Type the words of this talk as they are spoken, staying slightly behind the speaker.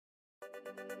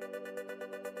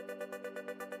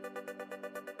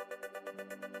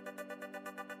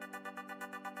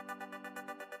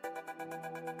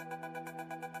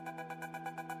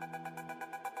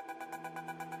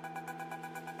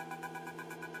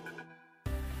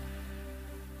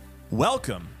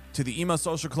Welcome to the Emo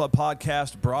Social Club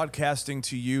podcast, broadcasting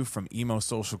to you from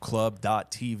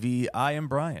emosocialclub.tv. I am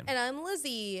Brian. And I'm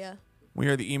Lizzie. We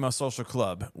are the Emo Social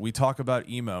Club. We talk about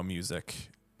emo music.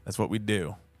 That's what we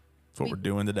do. That's what we're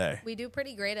doing today. We do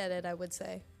pretty great at it, I would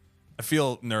say. I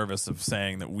feel nervous of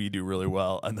saying that we do really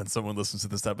well, and then someone listens to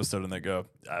this episode and they go,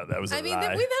 oh, that was a lie. We've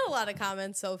had a lot of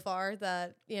comments so far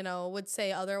that, would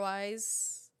say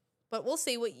otherwise, but we'll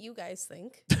see what you guys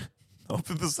think. Hope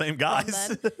they're the same guys.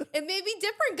 It may be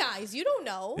different guys. You don't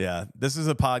know. Yeah, this is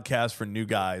a podcast for new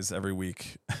guys every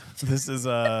week. This is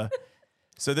an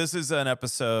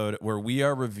episode where we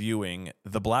are reviewing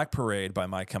The Black Parade by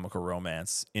My Chemical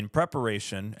Romance in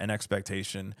preparation and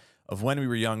expectation of When We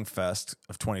Were Young Fest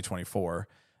of 2024.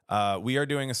 We are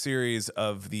doing a series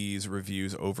of these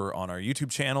reviews over on our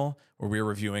YouTube channel where we are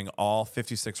reviewing all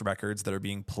 56 records that are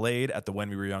being played at the When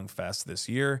We Were Young Fest this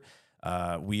year.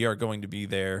 We are going to be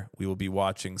there. We will be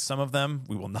watching some of them.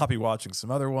 We will not be watching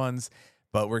some other ones,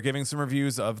 but we're giving some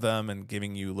reviews of them and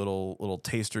giving you little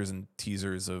tasters and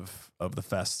teasers of the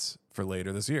fest for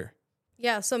later this year.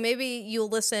 Yeah, so maybe you'll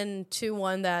listen to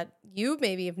one that you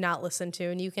maybe have not listened to,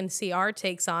 and you can see our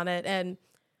takes on it, and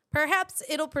perhaps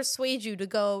it'll persuade you to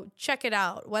go check it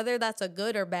out, whether that's a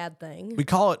good or bad thing. We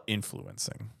call it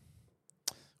influencing.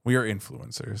 We are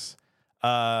influencers.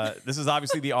 This is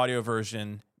obviously the audio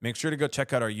version. Make sure to go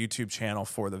check out our YouTube channel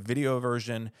for the video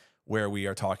version where we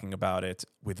are talking about it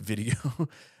with video.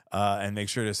 And make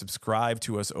sure to subscribe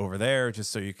to us over there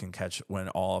just so you can catch when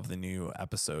all of the new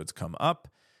episodes come up.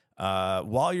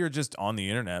 While you're just on the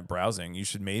internet browsing, you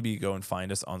should maybe go and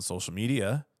find us on social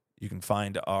media. You can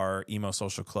find our Emo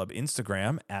Social Club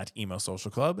Instagram at Emo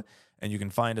Social Club. And you can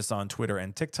find us on Twitter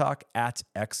and TikTok at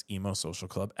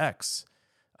XEmoSocialClubX.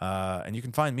 And you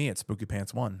can find me at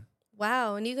SpookyPants1.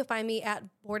 Wow, and you can find me at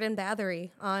Board and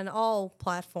Battery on all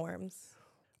platforms.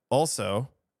 Also,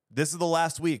 this is the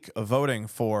last week of voting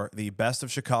for the Best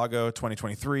of Chicago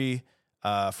 2023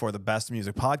 for the Best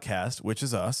Music Podcast, which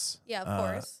is us. Yeah, of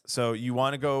course. So you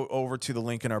want to go over to the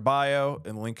link in our bio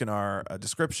and the link in our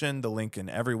description, the link in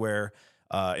everywhere,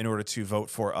 in order to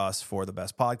vote for us for the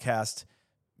Best Podcast,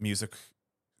 Music,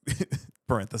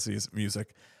 parentheses,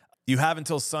 music. You have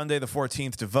until Sunday the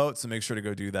 14th to vote, so make sure to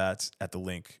go do that at the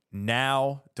link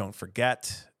now. Don't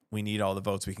forget, we need all the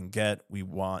votes we can get. We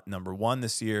want number 1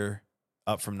 this year,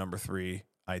 up from number 3,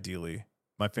 ideally.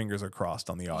 My fingers are crossed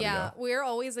on the audio. Yeah, we're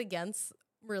always against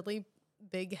really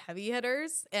big heavy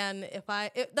hitters, and the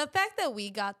fact that we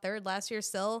got 3rd last year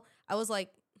still, I was like,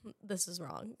 this is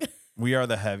wrong. We are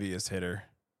the heaviest hitter,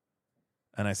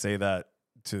 and I say that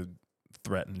to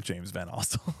threaten James Van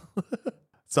Ostel.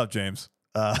 What's up, James?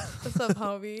 What's up,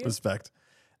 homie? Respect.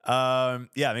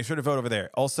 Yeah, make sure to vote over there.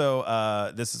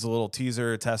 Also, this is a little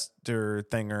teaser tester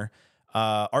thinger.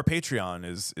 Our Patreon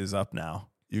is up now.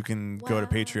 You can go to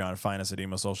Patreon and find us at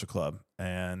Emo Social Club,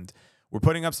 and we're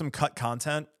putting up some cut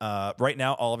content. Right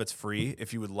now, all of it's free.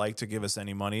 If you would like to give us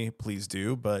any money, please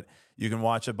do. But you can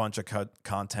watch a bunch of cut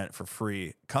content for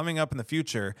free. Coming up in the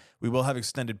future, we will have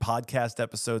extended podcast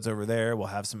episodes over there. We'll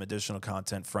have some additional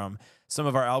content from some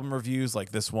of our album reviews,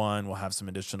 like this one. We'll have some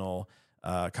additional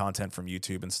content from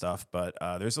YouTube and stuff. But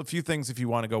there's a few things if you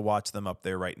want to go watch them up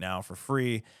there right now for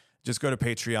free. Just go to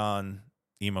Patreon,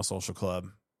 Emo Social Club.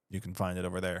 You can find it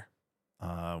over there.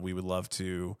 We would love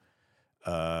to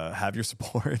have your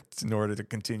support in order to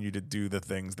continue to do the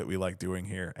things that we like doing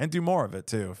here and do more of it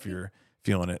too if you're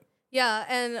feeling it. Yeah,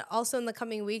 and also in the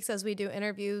coming weeks as we do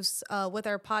interviews with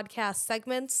our podcast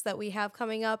segments that we have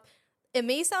coming up, it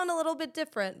may sound a little bit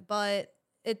different, but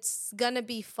it's going to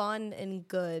be fun and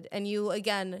good. And you,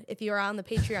 again, if you're on the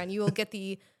Patreon, you will get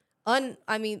the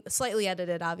slightly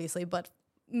edited, obviously, but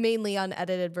mainly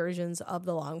unedited versions of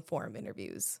the long form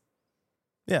interviews.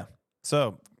 Yeah.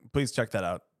 So please check that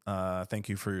out. Thank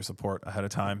you for your support ahead of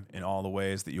time in all the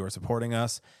ways that you are supporting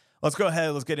us. Let's go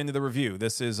ahead. Let's get into the review.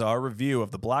 This is our review of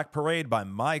The Black Parade by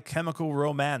My Chemical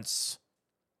Romance.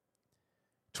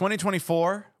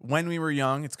 2024, When We Were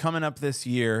Young, it's coming up this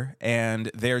year, and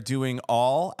they're doing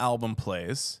all album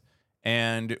plays.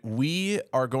 And we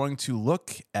are going to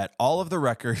look at all of the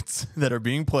records that are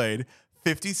being played,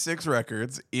 56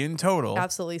 records in total.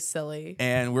 Absolutely silly.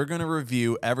 And we're going to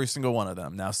review every single one of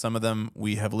them. Now, some of them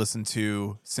we have listened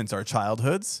to since our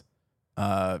childhoods.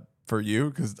 For you,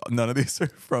 because none of these are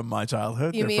from my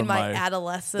childhood. You mean my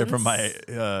adolescence? They're from my,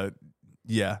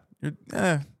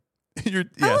 You're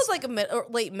I yes. was like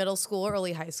late middle school,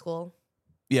 early high school,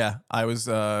 Yeah, I was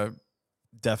an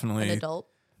definitely adult.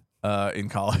 in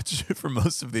college for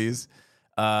most of these.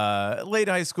 Late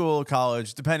high school,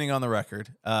 college, depending on the record.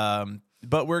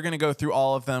 But we're going to go through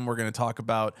all of them. We're going to talk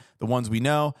about the ones we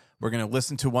know. We're going to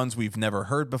listen to ones we've never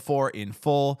heard before in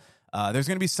full. There's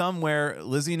going to be some where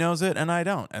Lizzie knows it and I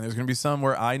don't. And there's going to be some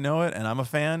where I know it and I'm a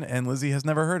fan and Lizzie has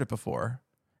never heard it before.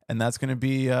 And that's going to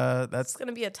be It's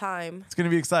gonna be a time. it's going to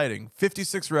be exciting.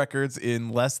 56 records in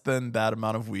less than that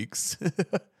amount of weeks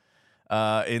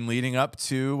in leading up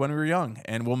to when we were young.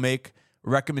 And we'll make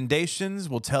recommendations.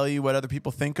 We'll tell you what other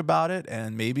people think about it.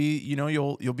 And maybe,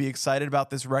 you'll be excited about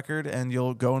this record and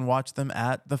you'll go and watch them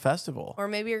at the festival. Or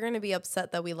maybe you're gonna be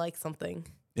upset that we like something.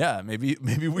 Yeah, maybe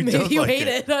we Maybe don't you like hate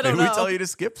it. I don't maybe know. we tell you to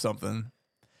skip something.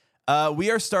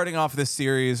 We are starting off this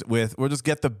series with, we'll just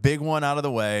get the big one out of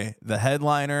the way. The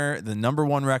headliner, the number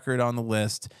one record on the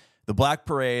list, The Black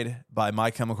Parade by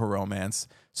My Chemical Romance.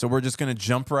 So we're just going to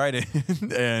jump right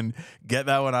in and get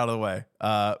that one out of the way.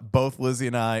 Both Lizzie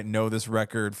and I know this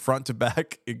record front to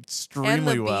back extremely And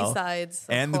the well. B-sides.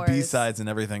 And the B-sides and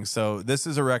everything. So this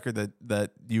is a record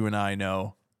that you and I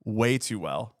know way too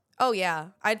well. Oh yeah,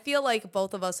 I'd feel like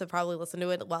both of us have probably listened to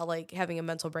it while like having a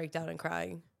mental breakdown and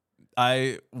crying.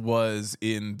 I was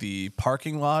in the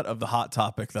parking lot of the Hot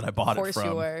Topic that I bought Of it course you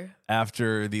from were.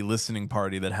 after the listening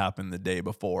party that happened the day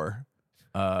before,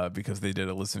 because they did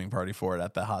a listening party for it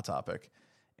at the Hot Topic.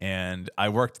 And I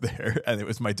worked there, and it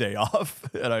was my day off,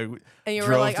 and I And you were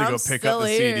drove like, to go "I'm pick up still the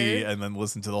CD here." and then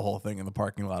listen to the whole thing in the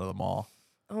parking lot of the mall.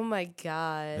 Oh my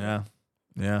god.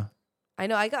 Yeah. I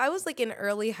know. I was like in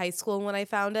early high school when I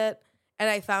found it, and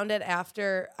I found it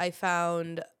after I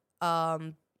found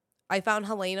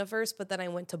Helena first, but then I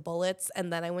went to Bullets,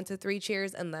 and then I went to Three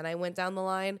Cheers, and then I went down the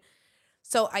line.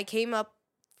 So I came up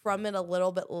from it a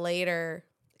little bit later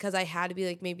because I had to be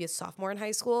like maybe a sophomore in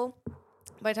high school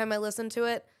by the time I listened to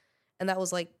it, and that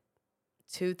was like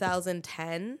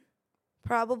 2010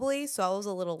 probably. So I was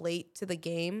a little late to the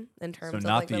game in terms So of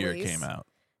not like the year it release. came out.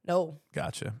 No,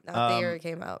 Gotcha. not the year it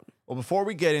came out. Well, before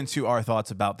we get into our thoughts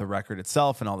about the record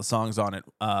itself and all the songs on it,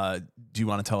 do you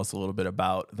want to tell us a little bit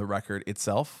about the record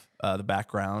itself, the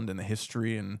background and the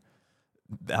history and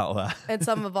all that? And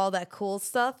some of all that cool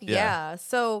stuff. Yeah. Yeah.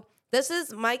 So this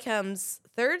is My Chem's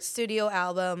third studio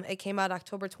album. It came out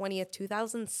October 20th,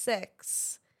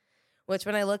 2006, which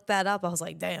when I looked that up, I was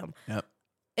like, damn. Yep.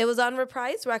 It was on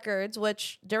Reprise Records,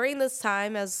 which during this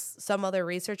time, as some other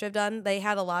research I've done, they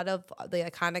had a lot of the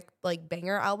iconic like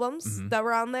banger albums that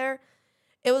were on there.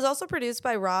 It was also produced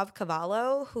by Rob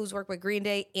Cavallo, who's worked with Green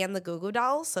Day and the Goo Goo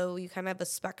Dolls, so you kind of have a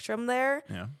spectrum there.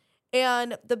 Yeah.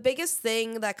 And the biggest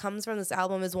thing that comes from this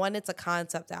album is one, it's a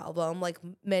concept album, like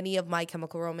many of My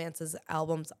Chemical Romance's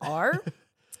albums are.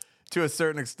 To a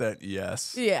certain extent,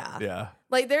 yes. Yeah. Yeah.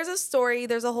 Like there's a story,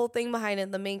 there's a whole thing behind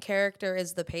it. The main character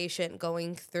is the patient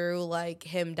going through like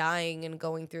him dying and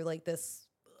going through like this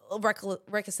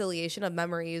reconciliation of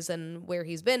memories and where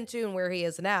he's been to and where he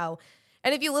is now.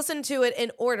 And if you listen to it in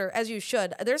order, as you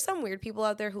should, there's some weird people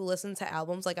out there who listen to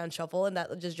albums like on shuffle, and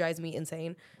that just drives me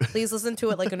insane. Please listen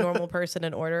to it like a normal person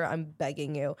in order. I'm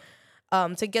begging you,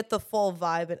 to get the full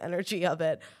vibe and energy of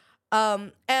it.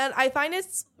 And I find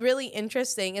it's really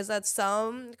interesting is that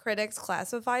some critics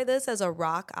classify this as a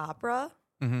rock opera,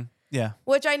 Yeah.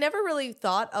 which I never really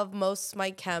thought of most My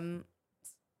Chem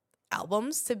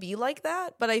albums to be like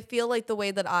that. But I feel like the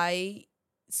way that I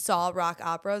saw rock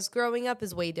operas growing up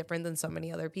is way different than so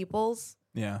many other people's.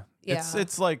 Yeah. Yeah.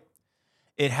 It's like,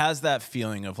 it has that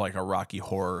feeling of like a Rocky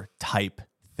Horror type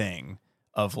thing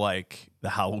of like the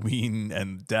Halloween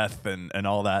and death and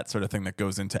all that sort of thing that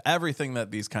goes into everything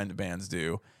that these kind of bands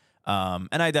do. And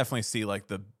I definitely see like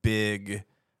the big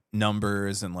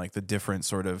numbers and like the different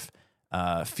sort of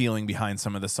feeling behind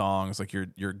some of the songs. Like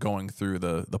you're going through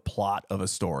the plot of a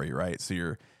story, right? So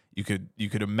you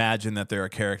could imagine that there are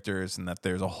characters and that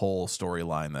there's a whole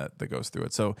storyline that goes through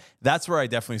it. So that's where I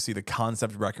definitely see the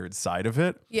concept record side of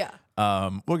it. Yeah.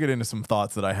 We'll get into some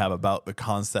thoughts that I have about the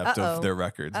concept of their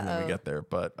records when we get there,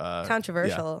 but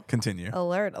Controversial. yeah, continue.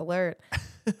 Alert.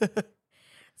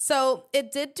 So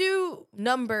it did do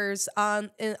numbers on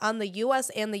the US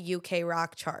and the UK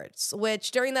rock charts,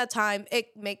 which during that time,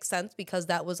 it makes sense because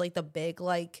that was like the big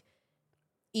like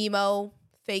emo,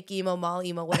 fake emo, mall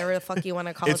emo, whatever the fuck you want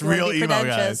to call it. It's real emo,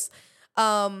 guys.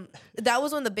 That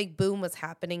was when the big boom was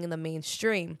happening in the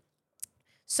mainstream.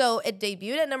 So it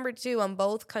debuted at number 2 on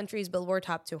both countries' Billboard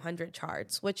Top 200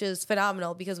 charts, which is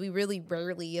phenomenal because we really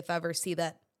rarely, if ever, see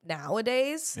that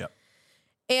nowadays. Yep.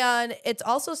 And it's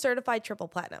also certified triple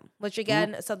platinum, which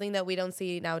again, is something that we don't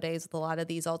see nowadays with a lot of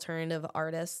these alternative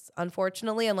artists,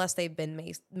 unfortunately, unless they've been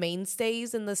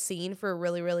mainstays in the scene for a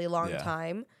really, really long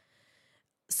time.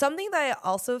 Something that I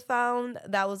also found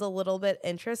that was a little bit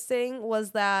interesting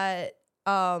was that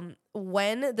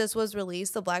when this was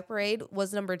released, the Black Parade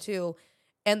was number 2,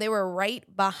 and they were right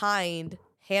behind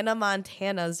Hannah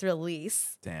Montana's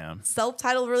release. Damn.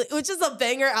 Self-titled release, which is a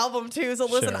banger album too. So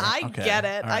listen, I get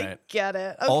it. Right. I get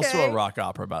it. Okay. Also a rock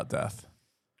opera about death.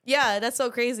 Yeah, that's so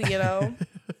crazy, you know?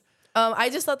 I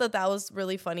just thought that was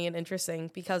really funny and interesting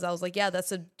because I was like, yeah,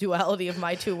 that's a duality of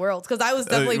my two worlds. Because I was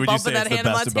definitely bumping that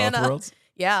Hannah Montana.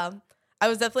 Yeah. I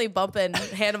was definitely bumping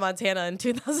Hannah Montana in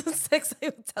 2006. I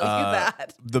would tell you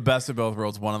that. The best of both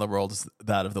worlds. One of the worlds is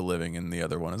that of the living, and the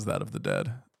other one is that of the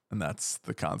dead. And that's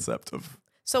the concept of.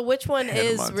 So which one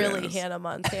is really Hannah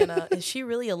Montana? Is she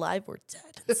really alive or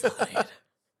dead inside?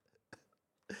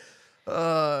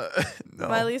 No.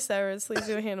 Miley Cyrus, please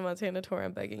do a Hannah Montana tour.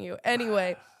 I'm begging you.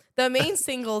 Anyway, the main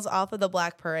singles off of the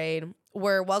Black Parade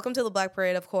were Welcome to the Black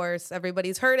Parade, of course.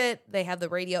 Everybody's heard it. They have the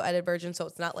radio edit version, so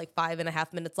it's not like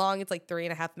 5.5 minutes long. It's like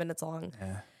 3.5 minutes long.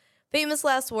 Yeah. Famous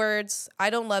Last Words, I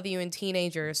Don't Love You, and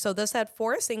Teenagers. So this had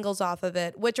 4 singles off of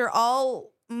it, which are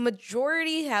all,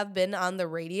 majority have been on the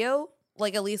radio,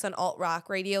 like at least on alt rock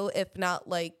radio, if not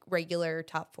like regular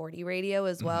top 40 radio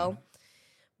as well.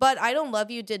 But I Don't Love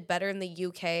You did better in the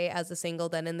UK as a single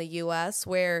than in the US,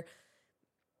 where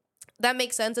that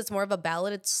makes sense. It's more of a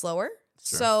ballad. It's slower.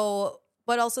 Sure. So,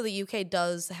 but also the UK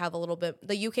does have a little bit,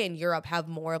 the UK and Europe have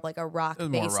more of like a rock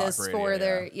basis rock radio, for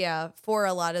their, for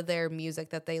a lot of their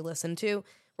music that they listen to.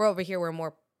 We're over here, we're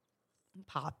more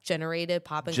pop generated,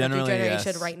 pop and country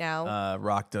generation right now.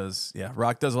 Rock does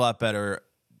a lot better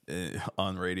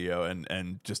on radio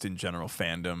and just in general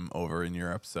fandom over in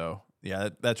Europe. So yeah,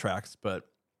 that tracks. But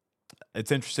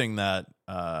it's interesting that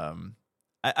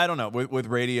I don't know with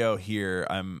radio here.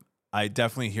 I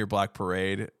definitely hear Black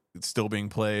Parade. It's still being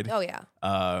played. Oh yeah.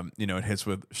 It hits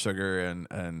with Sugar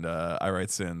and I Write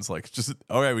Sins. Like just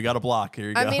okay, we got a block. Here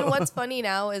you go. I mean, what's funny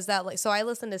now is that so I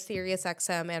listen to Sirius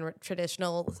XM and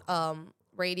traditional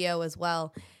radio as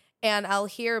well. And I'll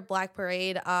hear Black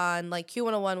Parade on like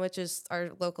Q101, which is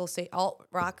our local alt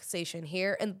rock station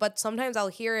here. But sometimes I'll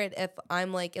hear it if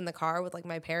I'm like in the car with like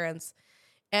my parents,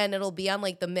 and it'll be on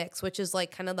like the Mix, which is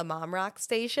like kind of the mom rock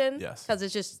station. Yes. Because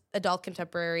it's just adult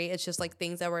contemporary. It's just like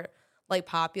things that were like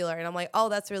popular. And I'm like, oh,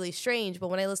 that's really strange. But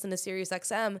when I listen to Sirius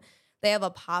XM, they have a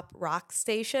pop rock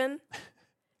station.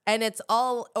 And it's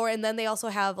all, and then they also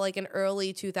have like an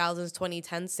early 2000s,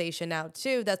 2010 station now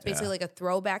too. That's basically like a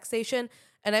throwback station.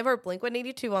 And I've heard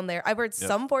Blink-182 on there. I've heard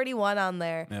Sum 41 on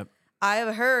there. Yep.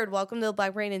 I've heard Welcome to the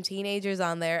Black Parade and Teenagers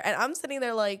on there. And I'm sitting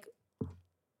there like,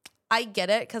 I get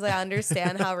it because I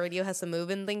understand how radio has to move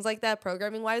and things like that,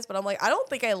 programming wise. But I'm like, I don't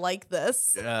think I like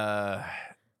this.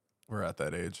 We're at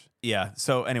that age. Yeah.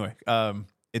 So anyway,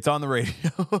 it's on the radio,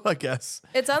 I guess.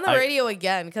 It's on the radio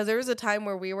again because there was a time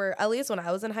where we were, at least when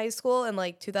I was in high school in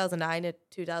like 2009 to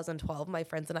 2012, my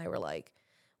friends and I were like,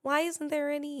 why isn't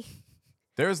there any...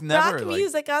 There's never rock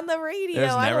music on the radio.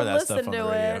 There's never I don't that listen stuff on the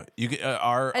radio. it. You can,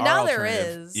 and now there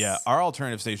is. Yeah, our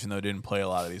alternative station though didn't play a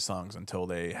lot of these songs until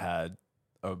they had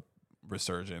a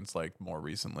resurgence, like more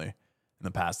recently in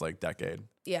the past like decade.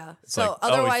 Yeah. It's so like,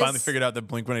 otherwise, we finally figured out that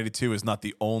Blink-182 is not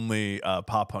the only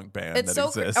pop punk band that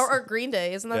exists. Or Green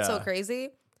Day, isn't that so crazy?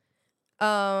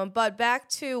 But back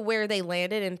to where they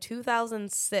landed in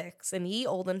 2006 in ye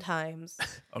olden times.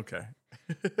 Okay.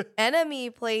 Enemy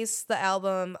placed the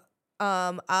album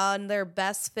on their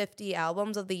best 50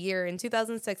 albums of the year in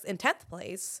 2006 in 10th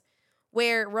place,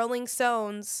 where Rolling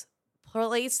Stones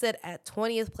placed it at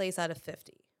 20th place out of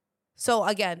 50. So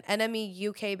again, Enemy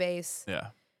UK base,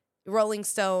 Rolling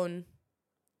Stone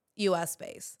US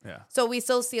base. Yeah. So we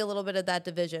still see a little bit of that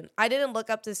division. I didn't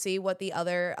look up to see what the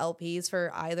other LPs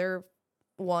for either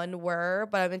one were,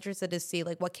 but I'm interested to see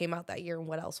like what came out that year and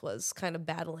what else was kind of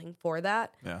battling for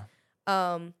that. Yeah.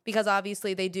 Because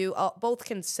obviously they do both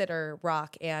consider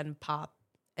rock and pop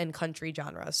and country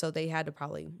genre, so they had to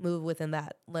probably move within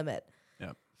that limit.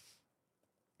 Yep.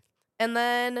 And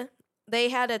then they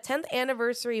had a 10th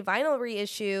anniversary vinyl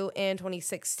reissue in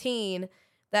 2016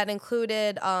 that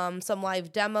included some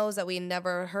live demos that we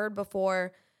never heard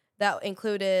before. That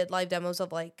included live demos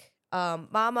of like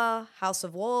Mama, House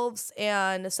of Wolves,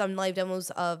 and some live demos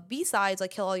of B-sides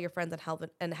like Kill All Your Friends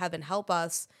and Heaven Help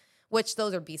Us, which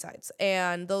those are B-sides.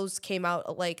 And those came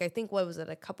out, like, I think, what was it,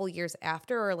 a couple years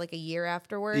after or like a year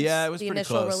afterwards? Yeah, it was the pretty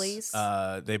initial close. release.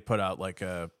 They put out like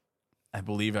I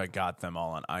believe I got them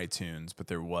all on iTunes, but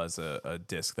there was a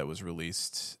disc that was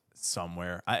released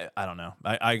somewhere. I don't know.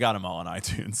 I got them all on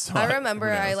iTunes. So I remember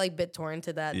who I knows? like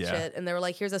BitTorrented that Yeah. shit, and they were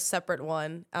like, "Here's a separate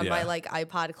one on my Yeah. like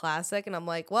iPod Classic," and I'm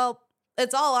like, "Well,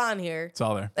 it's all on here. It's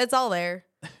all there. It's all there."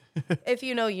 If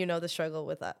you know the struggle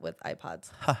with that with iPods.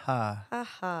 Haha.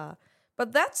 Haha.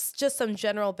 But that's just some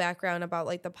general background about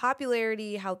like the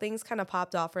popularity, how things kind of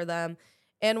popped off for them,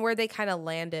 and where they kind of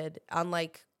landed on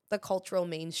like the cultural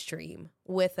mainstream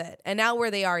with it, and now where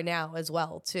they are now as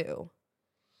well too.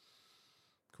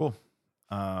 Cool.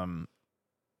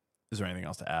 Is there anything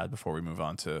else to add before we move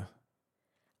on to?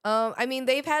 I mean,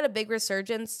 they've had a big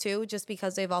resurgence too, just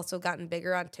because they've also gotten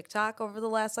bigger on TikTok over the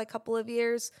last like couple of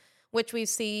years, which we've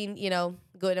seen,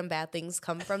 good and bad things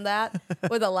come from that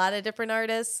with a lot of different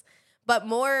artists, but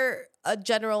more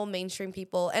general mainstream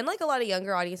people and like a lot of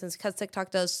younger audiences, because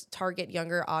TikTok does target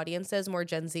younger audiences, more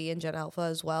Gen Z and Gen Alpha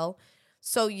as well.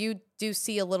 So you do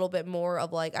see a little bit more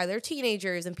of like either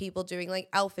teenagers and people doing like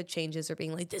outfit changes or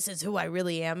being like, this is who I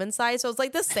really am inside. So it's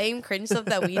like the same cringe stuff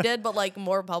that we did, but like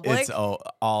more public. It's all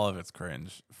of it's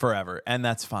cringe forever, and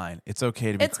that's fine. It's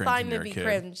okay to be It's cringe. fine when to you're a be kid.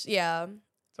 cringe. Yeah.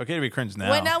 It's okay to be cringe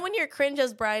now. When you're cringe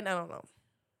as Brian, I don't know.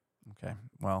 Okay.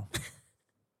 Well,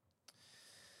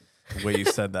 the way you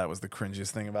said that was the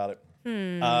cringiest thing about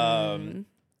it.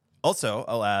 Also,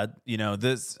 I'll add,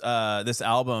 this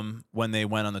album, when they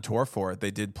went on the tour for it, they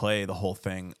did play the whole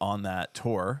thing on that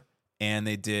tour, and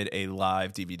they did a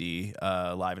live DVD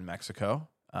live in Mexico.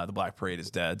 The Black Parade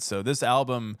is Dead. So this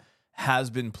album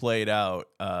has been played out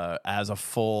as a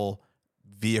full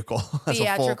vehicle, as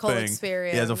Theatrical a full thing.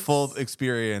 experience. Yeah, as a full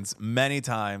experience many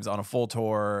times on a full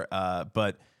tour.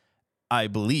 But I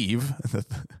believe that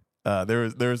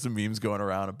there were some memes going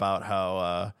around about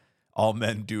how All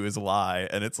Men Do Is Lie,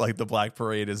 and it's like the Black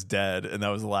Parade is dead, and that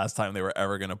was the last time they were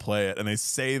ever going to play it. And they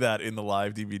say that in the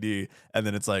live DVD, and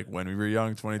then it's like, when we were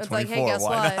young, 2024, It's like, hey, guess why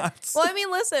what? not? Well, I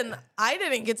mean, listen, I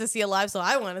didn't get to see it live, so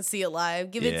I want to see it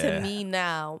live. Give it Yeah. to me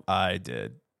now. I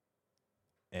did,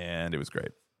 and it was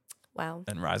great. Wow.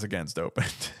 And Rise Against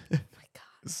opened. Oh my God.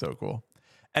 It's so cool.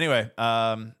 Anyway,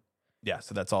 yeah,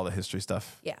 so that's all the history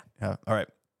stuff. Yeah. All right.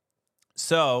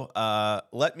 So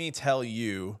let me tell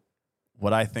you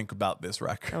what I think about this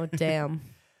record. Oh, damn.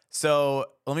 So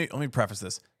let me preface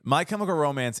this. My Chemical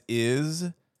Romance is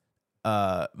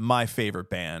my favorite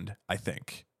band, I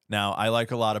think. Now, I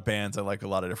like a lot of bands. I like a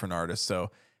lot of different artists. So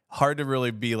hard to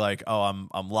really be like, oh,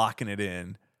 I'm locking it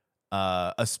in.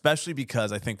 Especially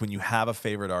because I think when you have a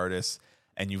favorite artist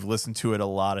and you've listened to it a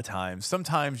lot of times,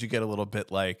 sometimes you get a little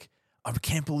bit like, I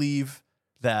can't believe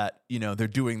that, they're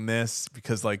doing this,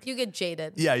 because like You get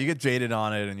jaded. yeah, you get jaded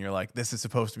on it and you're like, this is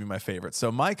supposed to be my favorite.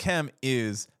 So My Chem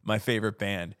is my favorite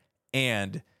band,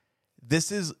 and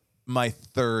this is my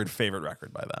third favorite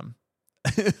record by them.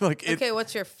 Okay,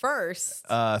 what's your first?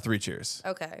 3 Cheers.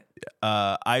 Okay.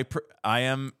 I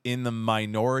am in the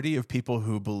minority of people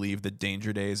who believe that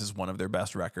Danger Days is one of their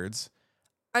best records.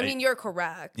 I mean, you're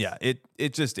correct. Yeah,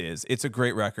 it just is. It's a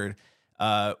great record.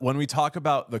 When we talk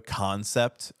about the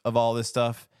concept of all this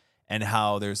stuff and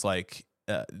how there's like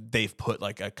they've put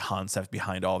like a concept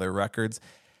behind all their records,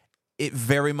 it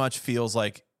very much feels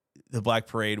like the Black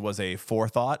Parade was a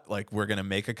forethought, like we're gonna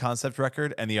make a concept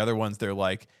record, and the other ones they're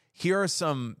like, here are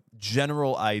some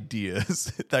general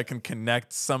ideas that can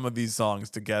connect some of these songs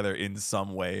together in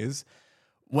some ways.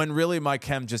 When really My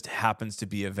Chem just happens to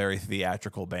be a very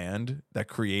theatrical band that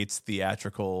creates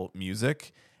theatrical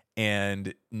music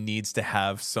and needs to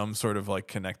have some sort of like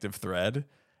connective thread.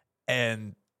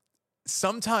 And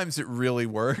sometimes it really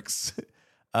works.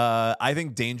 I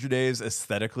think Danger Days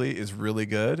aesthetically is really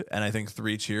good. And I think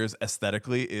 3 Cheers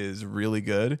aesthetically is really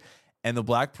good. And the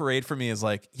Black Parade for me is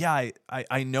like, yeah,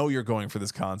 I know you're going for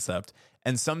this concept.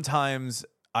 And sometimes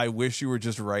I wish you were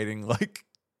just writing like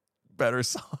better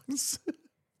songs.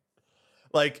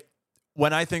 Like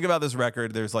when I think about this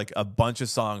record, there's like a bunch of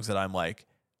songs that I'm like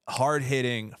hard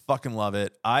hitting, fucking love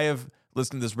it. I have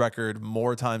listened to this record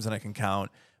more times than I can count.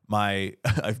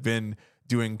 I've been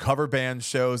doing cover band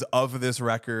shows of this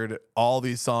record, all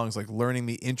these songs, like learning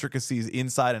the intricacies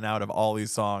inside and out of all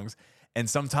these songs. And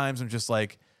sometimes I'm just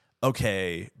like,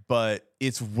 okay, but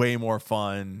it's way more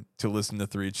fun to listen to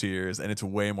 3 Cheers, and it's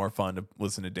way more fun to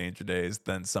listen to Danger Days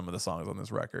than some of the songs on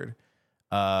this record.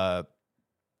 I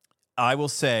will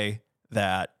say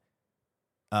that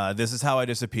This Is How I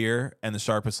Disappear and The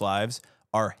Sharpest Lives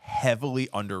are heavily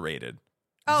underrated.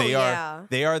 Oh,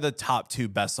 They are the top 2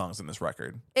 best songs in this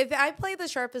record. If I play The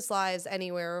Sharpest Lives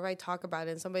anywhere, or if I talk about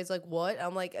it and somebody's like, what?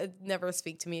 I'm like, never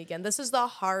speak to me again. This is the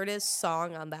hardest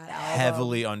song on that album.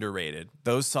 Heavily underrated.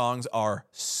 Those songs are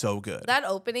so good. That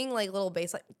opening, like, little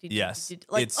bass, like, Yes,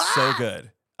 like, it's so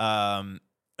good. And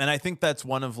I think that's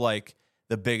one of like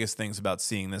the biggest things about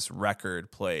seeing this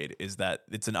record played is that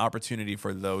it's an opportunity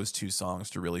for those two songs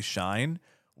to really shine,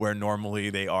 where normally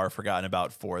they are forgotten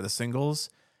about for the singles.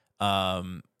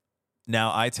 Now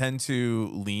I tend to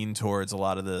lean towards a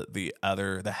lot of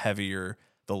the heavier,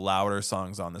 the louder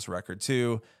songs on this record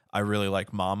too. I really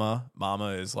like Mama.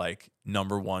 Mama is like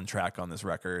number one track on this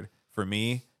record for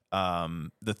me.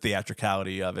 The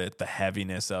theatricality of it, the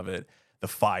heaviness of it, the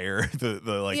fire, the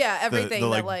like, everything the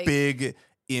that like big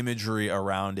imagery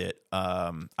around it,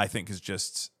 I think is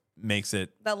just makes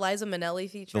it that Liza Minnelli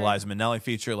feature. The Liza Minnelli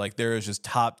feature, like there is just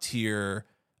top tier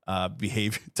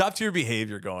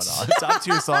behavior going on, top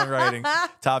tier songwriting,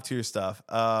 top tier stuff.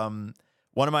 One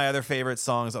of my other favorite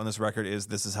songs on this record is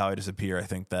 "This Is How I Disappear." I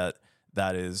think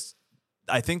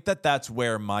that's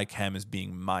where My Chem is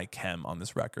being My Chem on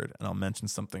this record, and I'll mention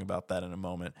something about that in a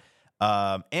moment.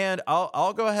 And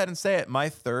I'll go ahead and say it. My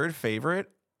third favorite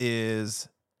is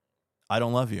 "I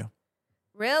Don't Love You."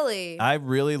 Really? I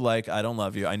really like "I Don't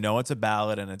Love You." I know it's a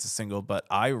ballad and it's a single, but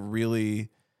I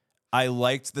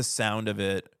liked the sound of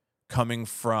it coming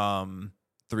from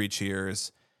Three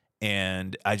Cheers,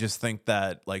 and I just think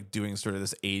that like doing sort of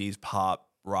this 80s pop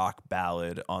rock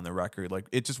ballad on the record, like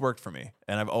it just worked for me,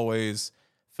 and I've always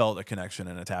felt a connection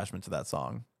and attachment to that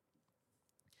song.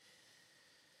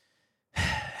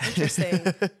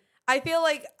 Interesting. I feel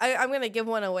like I'm going to give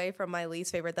one away from my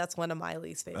least favorite. That's one of my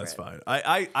least favorite. That's fine.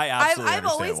 I absolutely I've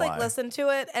always why. like listened to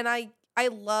it, and I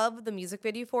love the music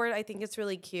video for it. I think it's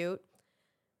really cute.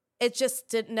 It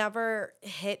just never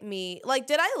hit me. Like,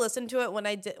 did I listen to it when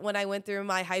I went through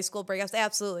my high school breakups?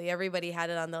 Absolutely. Everybody had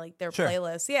it on their Sure.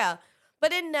 playlist. Yeah.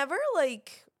 But it never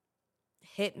like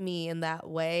hit me in that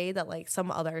way that like some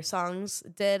other songs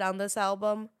did on this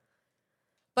album.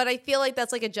 But I feel like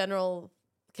that's like a general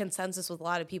consensus with a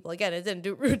lot of people. Again, it didn't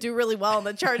do really well in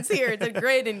the charts here. It did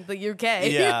great in the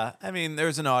UK. Yeah, I mean,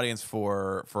 there's an audience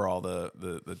for all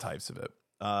the types of it.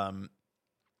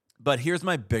 But here's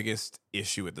my biggest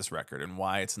issue with this record and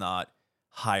why it's not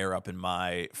higher up in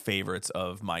my favorites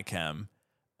of My Chem.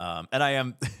 And I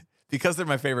am, because they're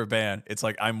my favorite band, it's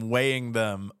like I'm weighing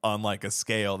them on like a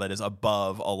scale that is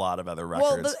above a lot of other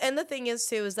records. Well, and the thing is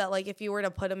too, is that like if you were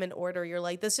to put them in order, you're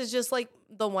like, this is just like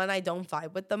the one I don't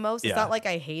vibe with the most. It's not like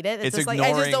I hate it. It's just like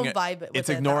I just don't vibe with it. It's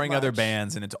ignoring other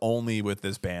bands, and it's only with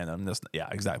this band.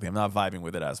 Exactly. I'm not vibing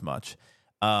with it as much.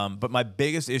 But my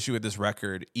biggest issue with this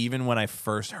record, even when I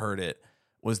first heard it,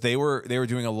 was they were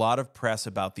doing a lot of press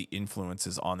about the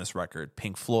influences on this record.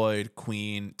 Pink Floyd,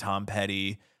 Queen, Tom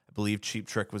Petty, I believe Cheap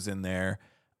Trick was in there.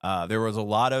 There was a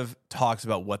lot of talks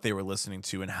about what they were listening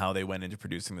to and how they went into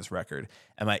producing this record.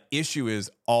 And my issue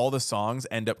is all the songs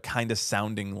end up kind of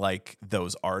sounding like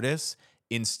those artists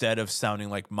instead of sounding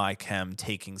like My Chem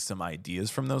taking some ideas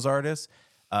from those artists.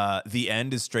 The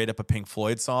End is straight up a Pink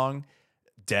Floyd song.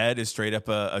 Dead is straight up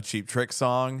a Cheap Trick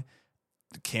song.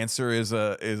 Cancer is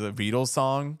a Beatles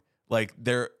song. Like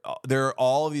there are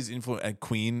all of these influence, and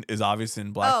Queen is obviously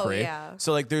in Black Parade. Yeah.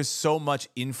 So like there's so much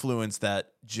influence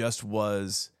that just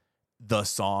was the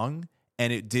song,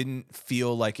 and it didn't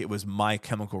feel like it was My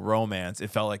Chemical Romance. It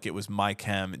felt like it was My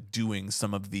Chem doing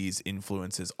some of these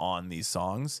influences on these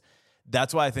songs.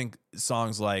 That's why I think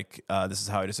songs like This Is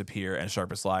How I Disappear and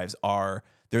Sharpest Lives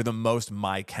they're the most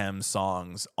My Chem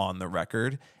songs on the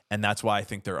record. And that's why I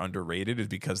think they're underrated, is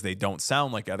because they don't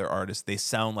sound like other artists. They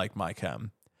sound like My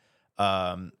Chem.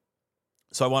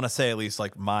 So I want to say at least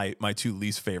like my two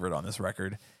least favorite on this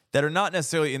record that are not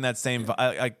necessarily in that same.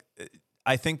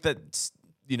 I think that,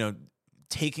 you know,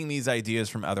 taking these ideas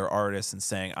from other artists and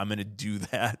saying, I'm going to do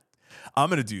that. I'm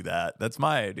going to do that. That's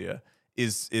my idea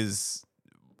is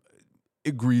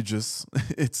egregious.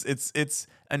 It's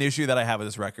an issue that I have with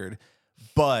this record.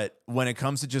 But when it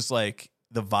comes to just like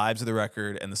the vibes of the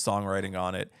record and the songwriting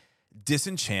on it,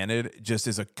 Disenchanted just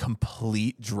is a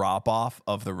complete drop off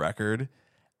of the record.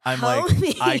 I'm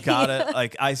I gotta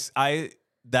like I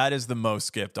that is the most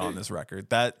skipped on this record.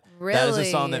 That is a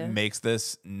song that makes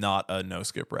this not a no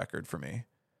skip record for me,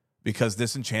 because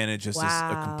Disenchanted just is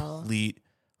a complete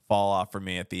fall off for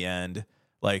me at the end.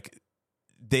 Like,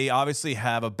 they obviously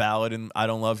have a ballad in I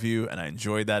Don't Love You, and I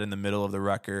enjoyed that in the middle of the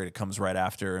record. It comes right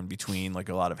after in between like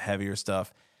a lot of heavier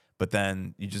stuff. But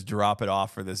then you just drop it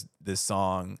off for this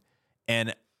song,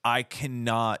 and I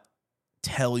cannot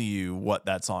tell you what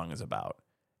that song is about,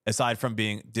 aside from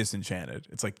being disenchanted.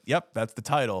 It's like, yep, that's the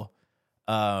title.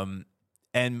 And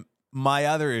my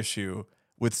other issue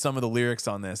with some of the lyrics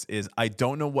on this is I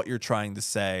don't know what you're trying to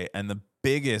say, and the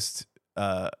biggest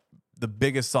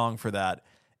song for that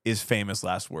is Famous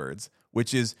Last Words,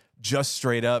 which is just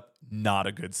straight up not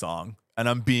a good song. and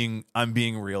I'm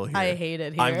being real here. I hate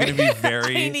it here. I'm gonna be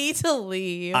very. I need to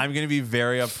leave. I'm gonna be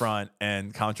very upfront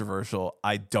and controversial.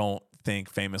 I don't think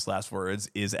Famous Last Words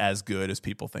is as good as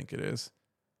people think it is.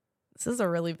 This is a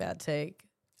really bad take.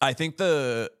 I think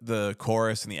the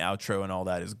chorus and the outro and all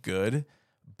that is good,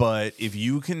 but if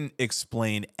you can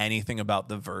explain anything about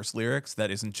the verse lyrics that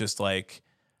isn't just like,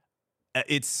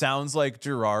 it sounds like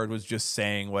Gerard was just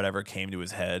saying whatever came to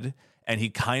his head, and he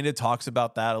kind of talks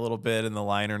about that a little bit in the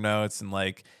liner notes, and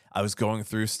like, I was going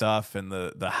through stuff and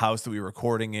the house that we were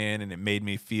recording in, and it made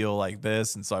me feel like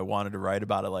this, and so I wanted to write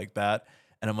about it like that.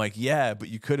 And I'm like, yeah, but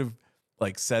you could have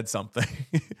like said something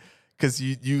because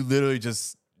you literally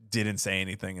just didn't say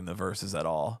anything in the verses at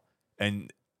all.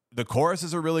 And the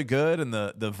choruses are really good and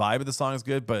the vibe of the song is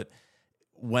good, but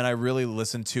when I really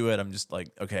listen to it, I'm just like,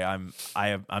 okay, I'm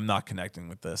not connecting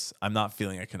with this. I'm not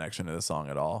feeling a connection to the song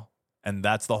at all. And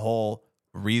that's the whole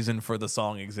reason for the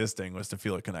song existing, was to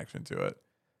feel a connection to it.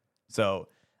 So,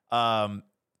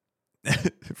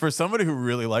 for somebody who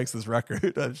really likes this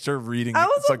record, I'm sure reading I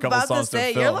was a couple about to songs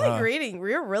say, to you're filth, like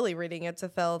you're really reading it to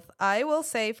filth. I will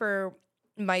say for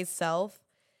myself,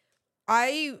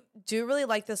 I do really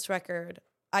like this record.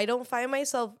 I don't find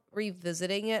myself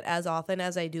revisiting it as often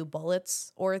as I do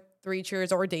Bullets or Three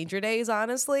Cheers or Danger Days,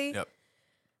 honestly. Yep.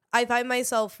 I find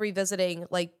myself revisiting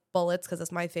like Bullets because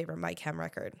it's my favorite Mike Hem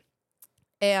record.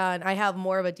 And I have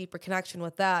more of a deeper connection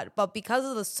with that. But because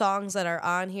of the songs that are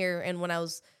on here, and when I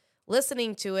was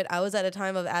listening to it, I was at a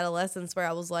time of adolescence where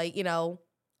I was like,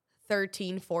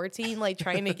 13, 14, like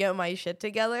trying to get my shit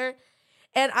together.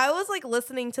 And I was like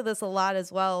listening to this a lot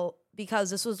as well, because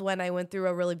this was when I went through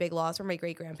a really big loss where my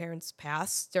great grandparents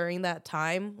passed during that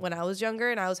time when I was younger,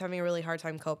 and I was having a really hard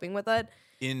time coping with it.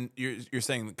 You're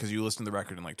saying because you listened to the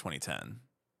record in like 2010.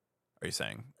 Are you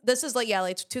saying this is like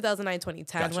 2009,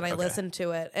 2010 Gotcha, when I okay. listened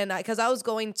to it, and because I was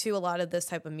going to a lot of this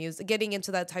type of music, getting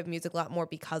into that type of music a lot more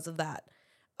because of that.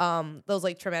 Those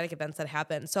like traumatic events that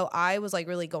happened. So I was like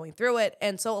really going through it,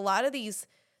 and so a lot of these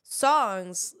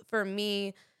songs for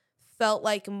me felt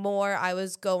like more I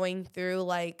was going through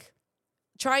like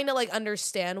trying to like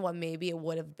understand what maybe it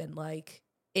would have been like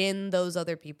in those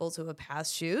other people's who have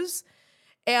passed shoes.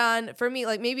 And for me,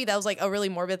 like maybe that was like a really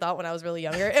morbid thought when I was really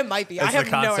younger. It might be. I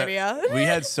have no idea. We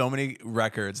had so many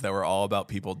records that were all about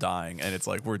people dying, and it's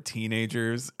like we're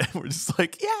teenagers and we're just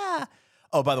like, yeah.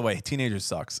 Oh, by the way, Teenagers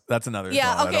sucks. That's another song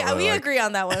I okay, don't really we like. agree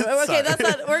on that one. Okay, that's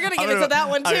not. We're gonna get into that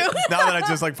one too. Now that it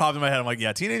just like popped in my head, I'm like,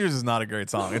 yeah, Teenagers is not a great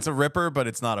song. It's a ripper, but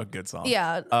it's not a good song.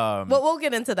 Yeah. But we'll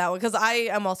get into that one because I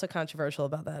am also controversial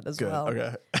about that as Good. well.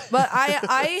 Okay. But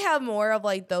I have more of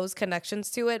like those connections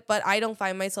to it, but I don't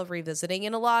find myself revisiting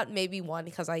it a lot. Maybe one,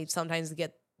 because I sometimes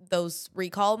get those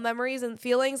recall memories and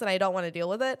feelings and I don't want to deal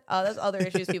with it. There's other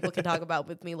issues people can talk about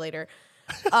with me later.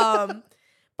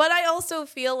 But I also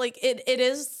feel like it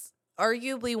is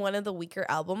arguably one of the weaker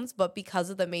albums, but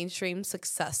because of the mainstream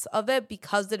success of it,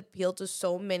 because it appealed to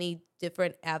so many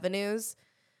different avenues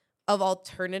of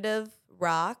alternative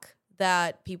rock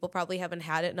that people probably haven't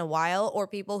had it in a while, or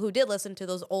people who did listen to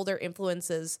those older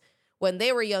influences when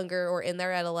they were younger or in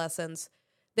their adolescence,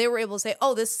 they were able to say,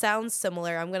 oh, this sounds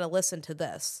similar, I'm going to listen to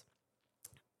this.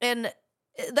 And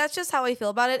that's just how I feel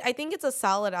about it. I think it's a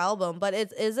solid album, but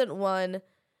it isn't one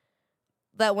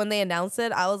that when they announced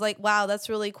it, I was like, wow, that's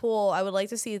really cool. I would like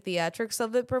to see theatrics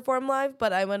of it perform live,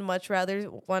 but I would much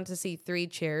rather want to see Three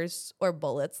Cheers or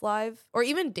Bullets live, or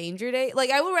even Danger Day. Like,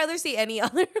 I would rather see any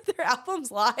other of their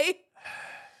albums live.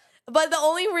 But the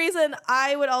only reason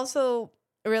I would also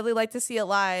really like to see it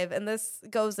live, and this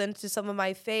goes into some of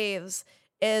my faves,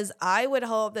 is I would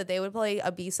hope that they would play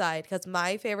a B-side, because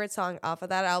my favorite song off of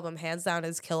that album, hands down,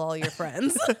 is Kill All Your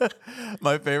Friends.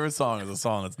 My favorite song is a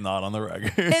song that's not on the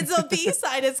record. It's a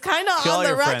B-side. It's kind of Kill on All the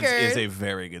Your record. Friends is a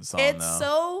very good song, It's though.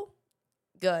 so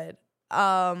good.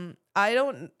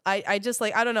 I just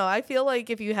like, I don't know. I feel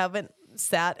like if you haven't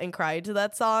sat and cried to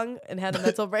that song and had a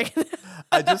mental break.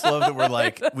 I just love that we're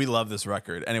like, we love this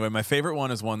record. Anyway, my favorite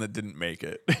one is one that didn't make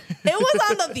it. It was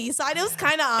on the B-side. It was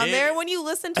kind of on there. When you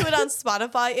listen to it on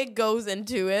Spotify, it goes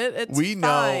into it. It's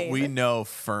fine. We know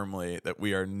firmly that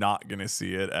we are not going to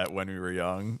see it at When We Were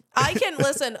Young. I can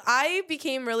listen. I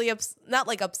became really not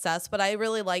like obsessed, but I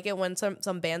really like it when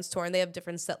some bands tour and they have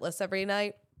different set lists every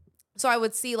night. So I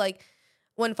would see like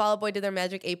when Fall Out Boy did their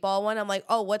Magic 8 Ball one, I'm like,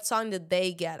 oh, what song did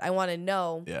they get? I want to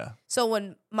know. Yeah. So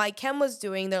when Mike Hem was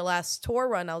doing their last tour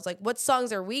run, I was like, what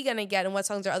songs are we going to get and what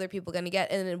songs are other people going to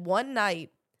get? And then one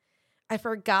night, I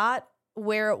forgot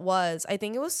where it was. I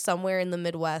think it was somewhere in the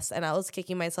Midwest, and I was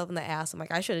kicking myself in the ass. I'm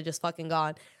like, I should have just fucking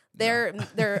gone. Their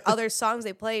other songs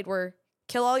they played were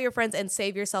Kill All Your Friends and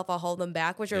Save Yourself, I'll Hold Them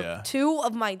Back, which are two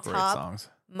of my Great top songs.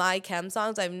 My Chem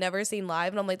songs I've never seen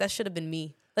live, and I'm like, that should have been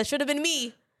me. That should have been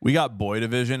me. We got Boy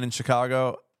Division in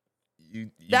Chicago.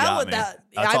 You That got would me. that.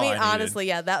 That's I all mean, needed. honestly,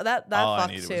 yeah, that all I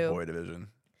fucked needed too. was Boy Division,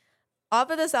 Off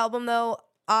of this album, though,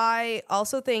 I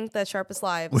also think that Sharpest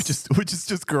Lives, which is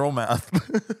just girl math.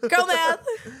 girl math,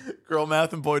 Girl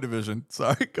math and Boy Division.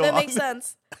 Sorry, go that on. makes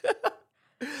sense.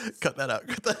 Cut that out.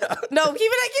 Cut that out. No, keep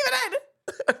it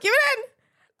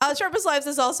in. Sharpest Lives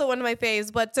is also one of my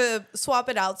faves, but to swap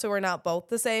it out so we're not both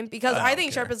the same, because I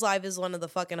think care. Sharpest Live is one of the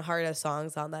fucking hardest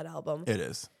songs on that album. It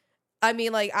is. I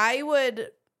mean, like, I would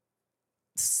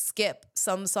skip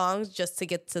some songs just to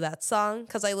get to that song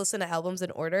because I listen to albums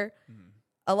in order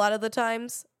a lot of the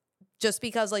times, just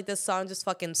because, like, this song just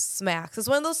fucking smacks. It's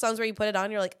one of those songs where you put it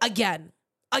on, you're like, again,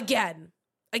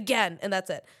 and that's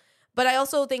it. But I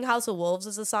also think House of Wolves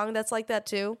is a song that's like that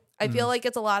too. I feel like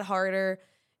it's a lot harder.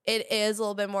 It is a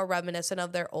little bit more reminiscent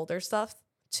of their older stuff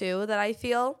too, that I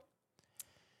feel.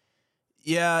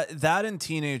 Yeah, that and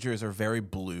Teenagers are very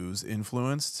blues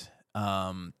influenced.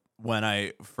 When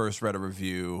I first read a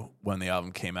review when the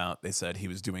album came out, they said he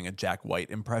was doing a Jack White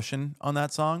impression on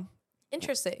that song.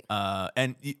 Interesting.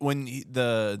 And when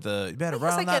the you better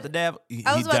run I out the devil, he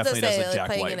I was about definitely to say, does a like, Jack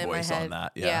playing White it in my voice head. on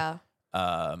that.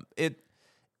 Yeah.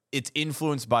 It's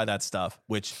influenced by that stuff,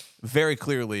 which very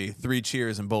clearly Three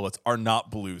Cheers and Bullets are not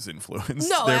blues influenced.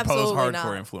 No, they're absolutely post-hardcore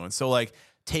not. influence. So like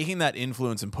taking that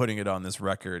influence and putting it on this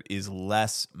record is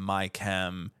less My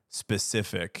Chem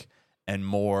specific and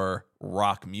more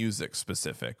rock music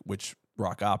specific, which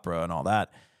rock opera and all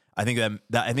that. I think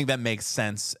that makes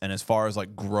sense. And as far as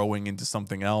like growing into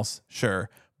something else, sure,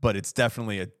 but it's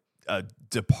definitely a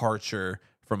departure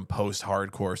from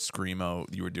post-hardcore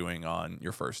screamo you were doing on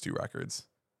your first two records.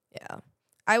 Yeah.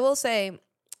 I will say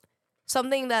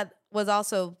something that was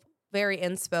also very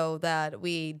inspo that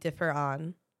we differ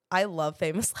on. I love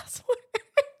Famous Last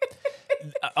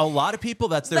Word. A lot of people,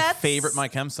 that's their favorite My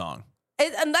Chem song.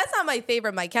 And that's not my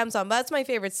favorite My Chem song, but that's my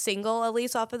favorite single, at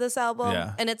least off of this album.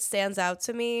 Yeah. And it stands out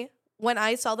to me. When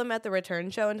I saw them at the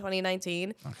Return show in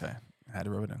 2019. Okay. I had to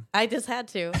rub it in. I just had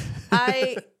to.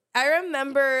 I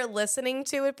remember listening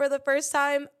to it for the first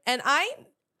time, and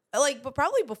but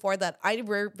probably before that, I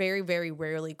very, very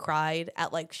rarely cried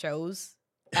at like shows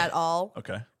at all.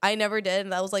 Okay. I never did,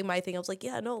 and that was like my thing. I was like,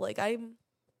 yeah, no, like I'm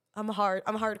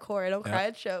hardcore. I don't cry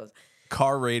at shows.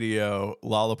 Car radio,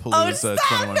 Lollapalooza,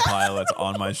 21 Pilots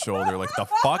on my shoulder. Like, the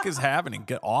fuck is happening?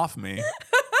 Get off me.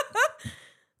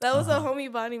 That was a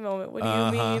homie Bonnie moment. What do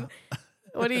you mean?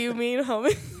 What do you mean,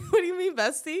 homie? What do you mean,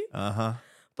 bestie?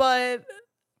 But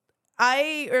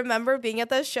I remember being at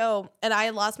that show, and I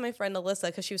lost my friend Alyssa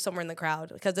because she was somewhere in the crowd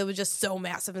because it was just so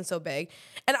massive and so big.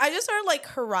 And I just started like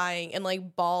crying and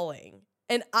like bawling.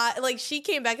 And she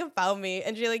came back and found me,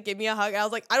 and she like gave me a hug. I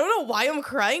was like, I don't know why I'm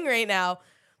crying right now,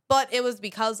 but it was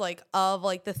because like of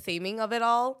like the theming of it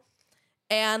all,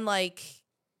 and like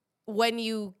when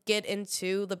you get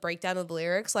into the breakdown of the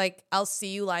lyrics, like I'll see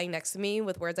you lying next to me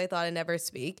with words I thought I'd never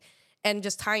speak. And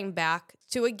just tying back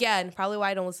to, again, probably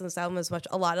why I don't listen to this album as much,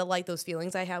 a lot of like those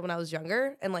feelings I had when I was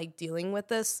younger and like dealing with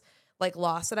this like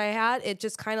loss that I had. It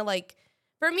just kind of like,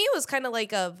 for me, it was kind of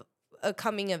like a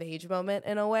coming of age moment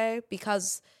in a way,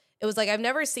 because it was like, I've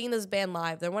never seen this band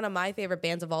live. They're one of my favorite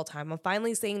bands of all time. I'm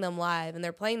finally seeing them live, and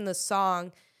they're playing this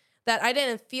song that I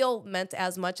didn't feel meant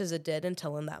as much as it did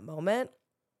until in that moment.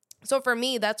 So for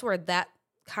me, that's where that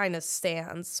kind of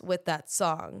stands with that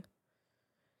song.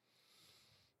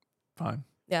 Fine.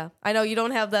 Yeah, I know you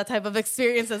don't have that type of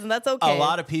experiences, and that's okay. A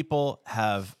lot of people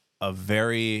have a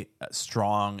very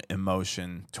strong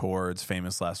emotion towards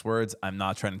Famous Last Words. I'm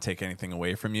not trying to take anything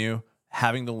away from you.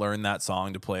 Having to learn that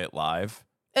song to play it live,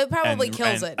 it probably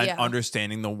kills it. And Yeah,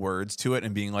 understanding the words to it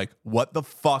and being like, "What the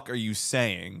fuck are you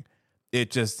saying?" It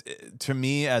just, to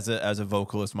me, as a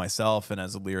vocalist myself and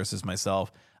as a lyricist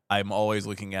myself, I'm always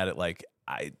looking at it like,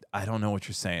 I don't know what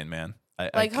you're saying, man.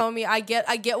 Homie, I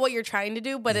get what you're trying to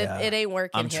do, but yeah. it ain't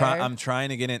working. I'm trying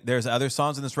to get in. There's other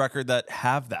songs in this record that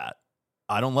have that.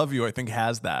 I Don't Love You, I think,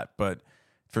 has that, but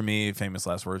for me, Famous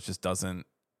Last Words just doesn't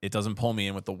pull me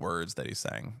in with the words that he's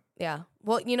saying. Yeah.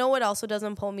 Well, you know what also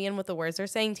doesn't pull me in with the words they're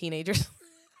saying? Teenagers.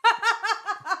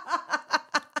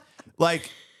 Like,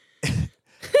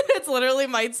 it's literally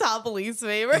my top least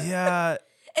favorite. Yeah.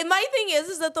 And my thing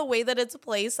is that the way that it's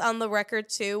placed on the record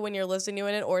too, when you're listening to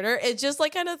it in order, it's just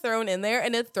like kind of thrown in there,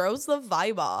 and it throws the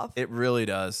vibe off. It really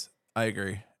does. I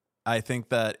agree. I think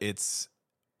that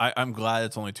I'm glad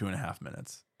it's only 2.5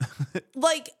 minutes.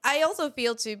 Like, I also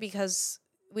feel too, because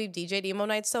we've DJ'd emo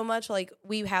nights so much, like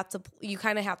you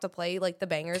kind of have to play like the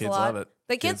bangers Kids a lot. love it.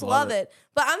 The kids love it.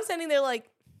 But I'm standing there like,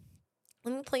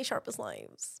 let me play Sharpest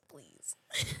Lives, please.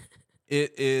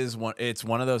 It's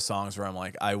one of those songs where I'm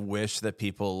like, I wish that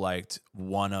people liked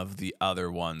one of the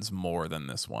other ones more than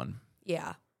this one.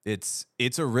 Yeah. It's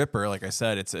a ripper, like I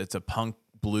said. It's a punk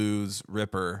blues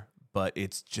ripper, but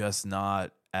it's just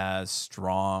not as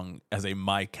strong as a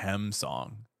My Chem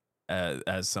song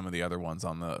as some of the other ones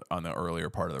on the earlier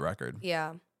part of the record.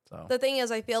 Yeah. So The thing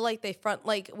is, I feel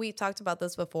like we talked about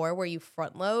this before, where you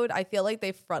front load. I feel like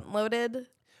they front loaded,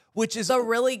 which is the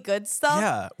really good stuff.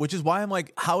 Yeah, which is why I'm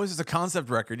like, how is this a concept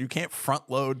record? You can't front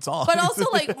load songs. But also,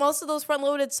 like, most of those front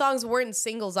loaded songs weren't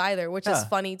singles either, which is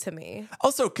funny to me.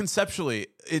 Also, conceptually,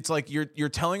 it's like you're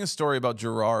telling a story about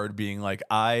Gerard being like,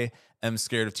 I am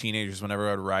scared of teenagers whenever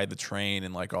I would ride the train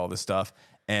and like all this stuff.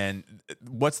 And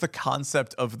what's the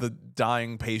concept of the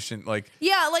dying patient? Like,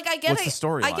 yeah, like I get what's it. the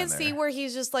storyline I can see there? where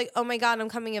he's just like, oh my God, I'm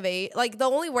coming of age. Like, the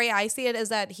only way I see it is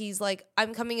that he's like,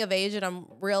 I'm coming of age and I'm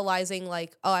realizing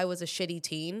like, oh, I was a shitty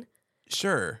teen.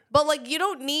 Sure. But like, you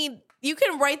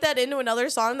can write that into another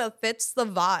song that fits the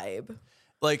vibe.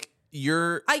 Like,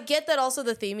 I get that also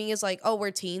the theming is like, oh,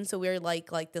 we're teens, so we're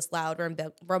like this loud,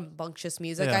 rambunctious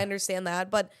music. Yeah. I understand that.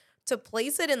 But to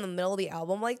place it in the middle of the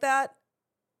album like that,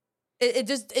 it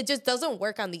just doesn't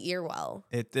work on the ear well.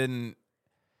 It didn't.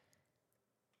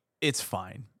 It's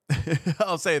fine.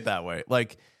 I'll say it that way.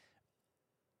 Like,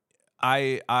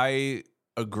 I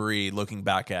agree looking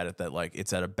back at it that like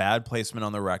it's at a bad placement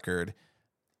on the record.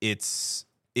 It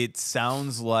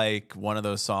sounds like one of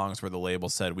those songs where the label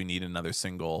said we need another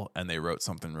single and they wrote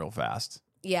something real fast.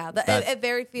 Yeah, it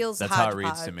very feels that's hodgepodge. how it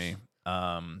reads to me.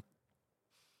 I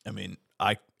mean,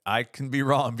 I can be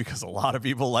wrong because a lot of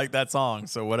people like that song,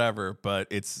 so whatever. But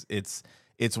it's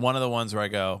one of the ones where I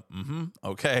go,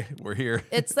 okay, we're here.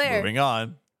 It's there. Moving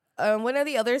on. One of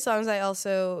the other songs I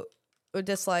also would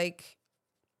dislike,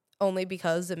 only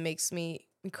because it makes me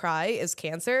cry, is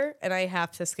Cancer, and I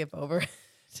have to skip over it.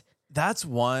 That's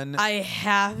one. I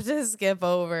have to skip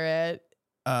over it.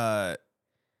 I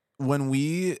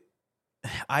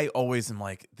always am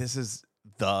like, this is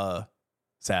the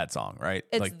sad song, right?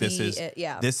 It's like this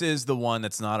is the one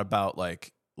that's not about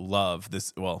like love.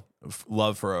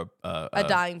 Love for a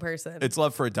dying person. It's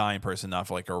love for a dying person, not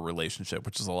for like a relationship,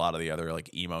 which is a lot of the other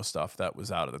like emo stuff that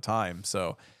was out at the time.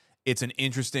 So it's an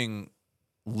interesting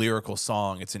lyrical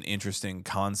song. It's an interesting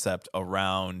concept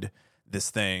around this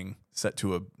thing set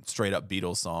to a straight up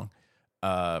Beatles song.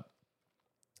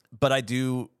 But I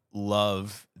do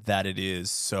love that it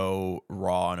is so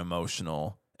raw and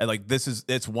emotional. And like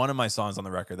it's one of my songs on the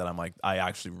record that I'm like, I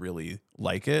actually really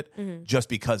like it just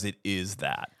because it is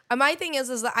that. My thing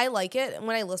is that I like it, and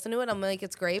when I listen to it, I'm like,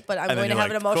 it's great, but I'm And then going to you're have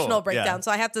like, an emotional cool, breakdown, yeah. so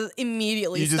I have to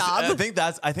immediately stop. I think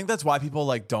that's why people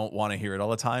like don't want to hear it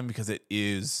all the time, because it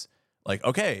is like,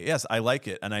 okay, yes, I like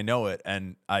it and I know it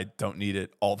and I don't need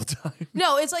it all the time.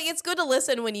 No, it's like it's good to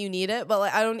listen when you need it, but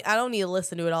like I don't need to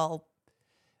listen to it all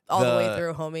the way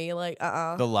through, homie. Like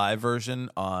The live version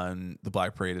on The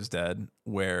Black Parade is Dead,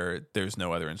 where there's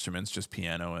no other instruments, just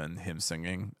piano and him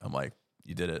singing. I'm like,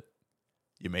 you did it.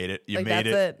 You made it. You made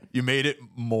it. You made it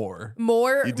more.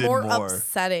 More You did more.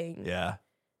 upsetting. Yeah.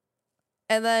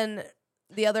 And then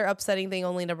the other upsetting thing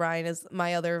only to Brian is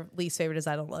my other least favorite is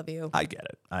I Don't Love You. I get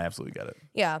it. I absolutely get it.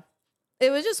 Yeah. It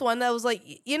was just one that was like,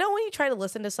 you know, when you try to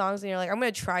listen to songs and you're like, I'm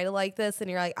going to try to like this. And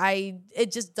you're like,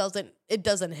 it just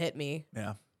doesn't hit me.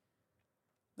 Yeah.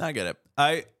 I get it.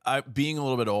 I being a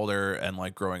little bit older and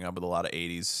like growing up with a lot of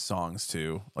 80s songs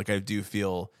too, like I do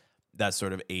feel that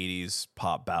sort of 80s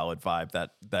pop ballad vibe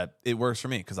that it works for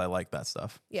me because I like that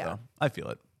stuff. Yeah. So I feel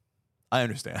it. I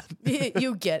understand.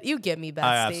 you get me, bestie.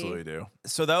 I absolutely do.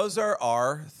 So those are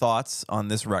our thoughts on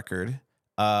this record.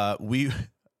 I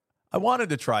wanted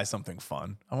to try something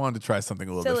fun. I wanted to try something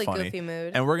a little Silly, bit funny. goofy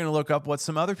mood. And we're going to look up what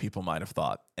some other people might have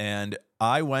thought. And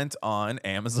I went on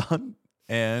Amazon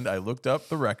and I looked up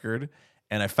the record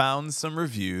and I found some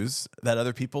reviews that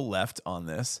other people left on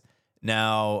this.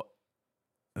 Now,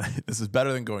 this is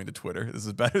better than going to Twitter. This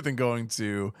is better than going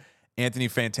to Anthony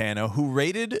Fantano, who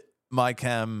rated My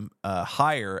Chem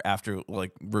higher after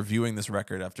like reviewing this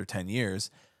record after 10 years.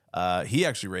 He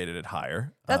actually rated it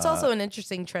higher. That's also an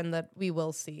interesting trend that we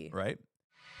will see. Right.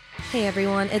 Hey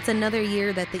everyone, it's another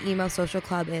year that the Emo Social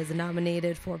Club is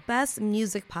nominated for Best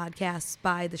Music Podcasts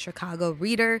by the Chicago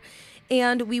Reader,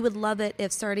 and we would love it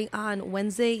if starting on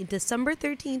Wednesday, December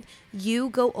 13th, you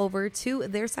go over to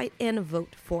their site and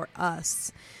vote for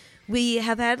us. We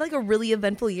have had like a really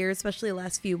eventful year, especially the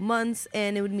last few months,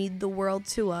 and it would mean the world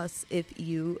to us if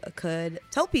you could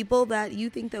tell people that you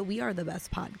think that we are the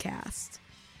best podcast.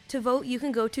 To vote, you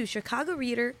can go to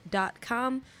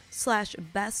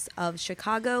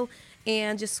chicagoreader.com/bestofchicago,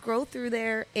 And just scroll through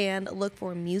there and look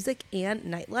for Music and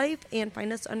Nightlife and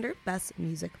find us under Best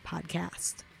Music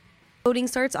Podcast. Voting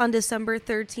starts on December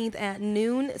 13th at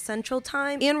noon Central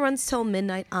Time and runs till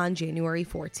midnight on January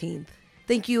 14th.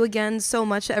 Thank you again so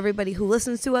much to everybody who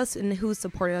listens to us and who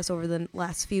supported us over the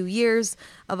last few years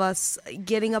of us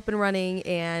getting up and running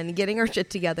and getting our shit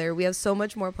together. We have so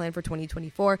much more planned for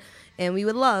 2024, and we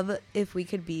would love if we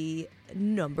could be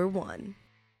number one.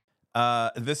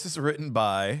 This is written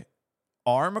by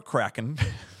R. McCracken.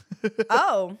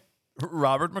 Oh.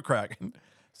 Robert McCracken.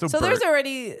 So there's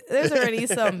already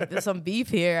some beef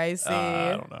here, I see.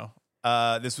 I don't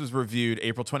know. This was reviewed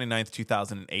April 29th,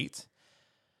 2008.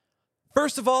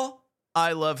 First of all,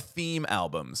 I love theme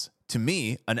albums. To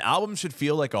me, an album should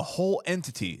feel like a whole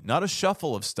entity, not a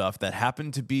shuffle of stuff that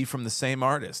happened to be from the same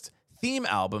artist. Theme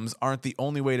albums aren't the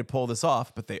only way to pull this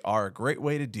off, but they are a great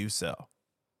way to do so.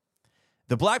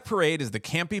 The Black Parade is the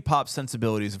campy pop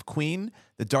sensibilities of Queen,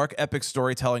 the dark epic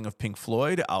storytelling of Pink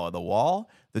Floyd, a la The Wall,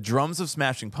 the drums of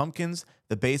Smashing Pumpkins,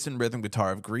 the bass and rhythm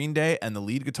guitar of Green Day, and the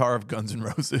lead guitar of Guns N'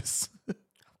 Roses.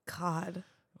 God.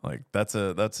 Like that's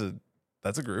a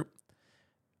group.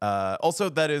 Also,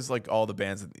 that is like all the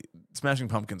bands. Smashing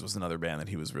Pumpkins was another band that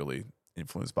he was really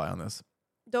influenced by on this.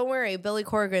 Don't worry, Billy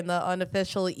Corgan, the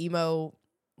unofficial emo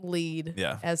lead,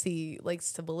 Yeah. as he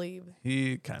likes to believe.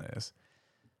 He kind of is.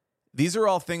 These are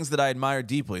all things that I admire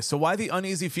deeply. So why the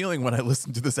uneasy feeling when I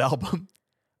listen to this album?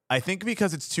 I think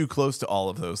because it's too close to all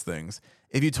of those things.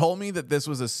 If you told me that this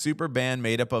was a super band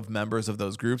made up of members of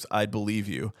those groups, I'd believe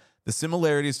you. The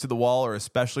similarities to The Wall are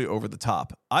especially over the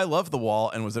top. I love The Wall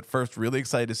and was at first really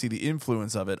excited to see the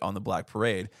influence of it on the Black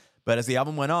Parade, but as the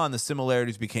album went on, the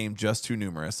similarities became just too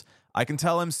numerous. I can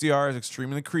tell MCR is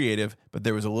extremely creative, but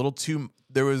there was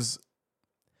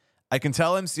I can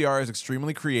tell MCR is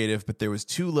extremely creative, but there was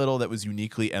too little that was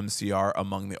uniquely MCR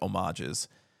among the homages.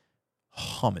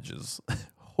 Homages.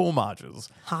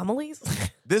 Homilies?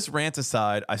 This rant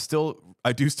aside, I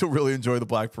do still really enjoy the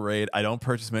Black Parade. I don't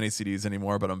purchase many CDs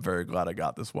anymore, but I'm very glad I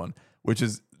got this one,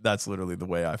 that's literally the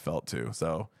way I felt too.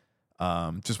 So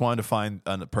just wanted to find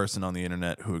a person on the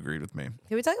internet who agreed with me.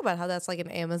 Can we talk about how that's like an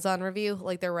Amazon review?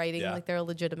 Like they're writing like they're a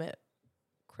legitimate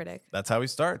critic. That's how he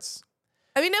starts.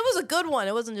 I mean, it was a good one.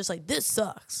 It wasn't just like, this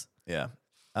sucks. Yeah.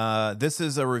 This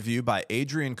is a review by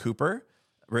Adrian Cooper,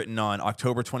 written on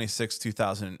October 26,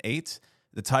 2008.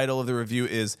 The title of the review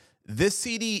is, "This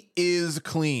CD is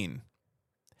clean."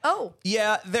 Oh.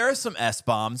 Yeah, there are some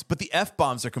S-bombs, but the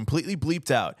F-bombs are completely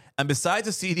bleeped out. And besides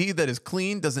a CD that is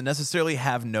clean doesn't necessarily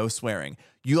have no swearing.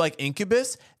 You like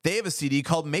Incubus? They have a CD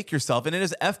called Make Yourself, and it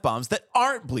has F-bombs that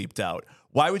aren't bleeped out.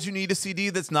 Why would you need a CD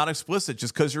that's not explicit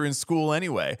just because you're in school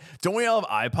anyway? Don't we all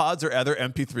have iPods or other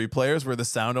MP3 players where the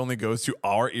sound only goes to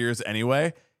our ears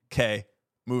anyway? Okay,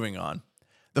 moving on.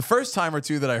 The first time or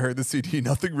two that I heard the CD,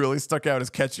 nothing really stuck out as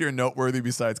catchy or noteworthy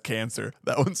besides Cancer.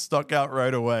 That one stuck out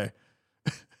right away.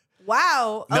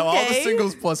 Wow. Now, all the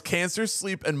singles plus Cancer,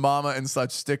 Sleep, and Mama and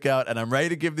such stick out, and I'm ready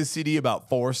to give this CD about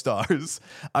 4 stars.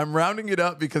 I'm rounding it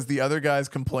up because the other guys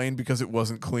complained because it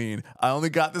wasn't clean. I only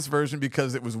got this version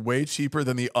because it was way cheaper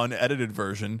than the unedited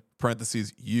version,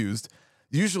 parentheses, used.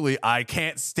 Usually, I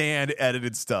can't stand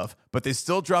edited stuff, but they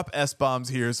still drop S-bombs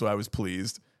here, so I was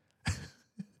pleased.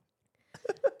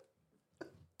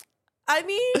 I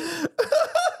mean...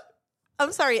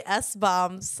 I'm sorry,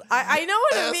 S-bombs. I know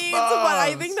what it means, but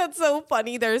I think that's so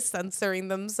funny. They're censoring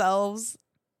themselves.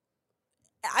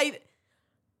 I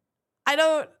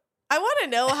want to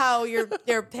know how your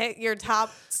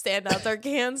top standouts are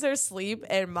Cancer, Sleep,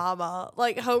 and Mama.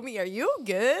 Like, homie, are you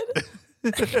good?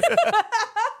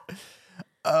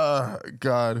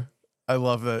 God, I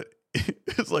love that.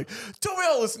 It's like, don't we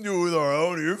all listen to it with our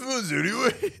own earphones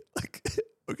anyway? Like,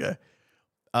 okay.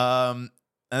 And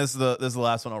this is the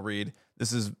last one I'll read.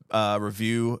 This is a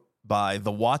review by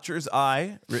The Watcher's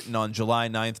Eye, written on July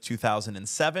 9th,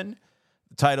 2007.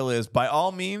 The title is, "By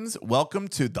All Means, Welcome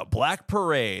to the Black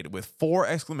Parade," with 4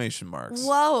 exclamation marks.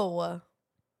 Whoa.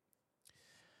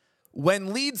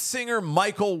 When lead singer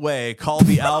Michael Way called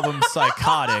the album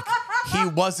psychotic, he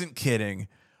wasn't kidding.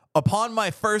 Upon my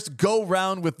first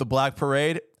go-round with the Black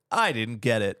Parade, I didn't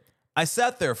get it. I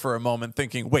sat there for a moment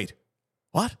thinking, wait,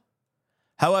 what?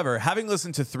 However, having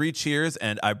listened to 3 Cheers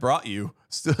and I Brought You,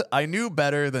 I knew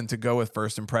better than to go with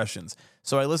first impressions.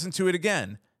 So I listened to it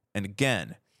again and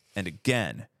again and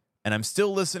again, and I'm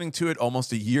still listening to it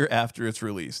almost a year after it's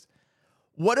released.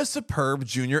 What a superb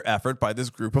junior effort by this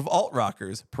group of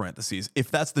alt-rockers, parentheses, if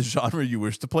that's the genre you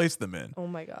wish to place them in. Oh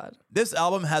my God. This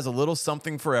album has a little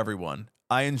something for everyone.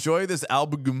 I enjoy this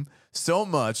album so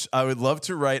much, I would love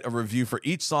to write a review for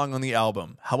each song on the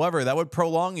album. However, that would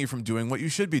prolong you from doing what you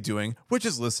should be doing, which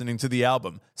is listening to the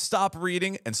album. Stop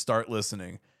reading and start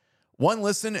listening. One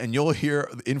listen and you'll hear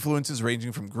influences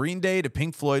ranging from Green Day to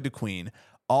Pink Floyd to Queen,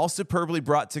 all superbly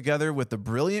brought together with the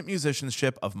brilliant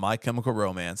musicianship of My Chemical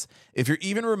Romance. If you're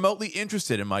even remotely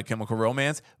interested in My Chemical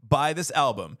Romance, buy this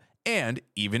album. And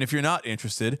even if you're not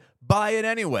interested, buy it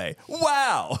anyway.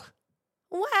 Wow!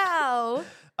 Wow.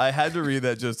 I had to read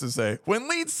that just to say, when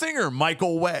lead singer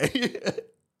Michael Way.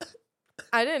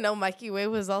 I didn't know Mikey Way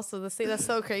was also the same. That's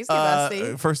so crazy,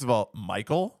 Bestie. First of all,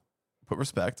 Michael, put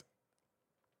respect.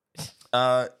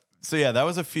 So yeah, that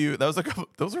was a few. That was a couple.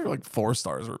 Those are like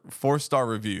 4-star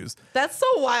reviews. That's so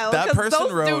wild. That because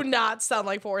person those do not sound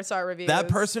like 4-star reviews. That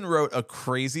person wrote a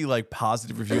crazy like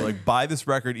positive review, like buy this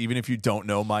record even if you don't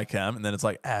know My Chem, and then it's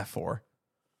like 4.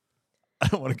 I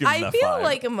don't want to give them that I feel 5.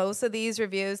 like most of these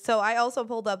reviews. So I also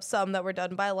pulled up some that were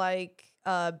done by like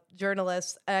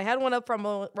journalists. And I had one up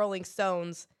from Rolling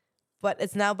Stones, but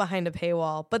it's now behind a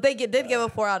paywall. But they did give a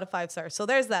 4 out of 5 stars. So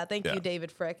there's that. Thank you,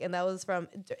 David Frick. And that was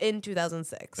in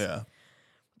 2006. Yeah.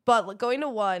 But going to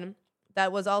one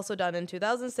that was also done in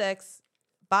 2006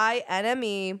 by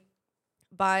NME,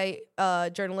 by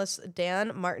journalist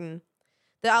Dan Martin.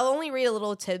 I'll only read a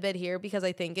little tidbit here because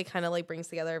I think it kind of like brings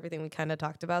together everything we kind of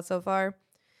talked about so far.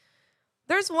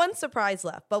 There's one surprise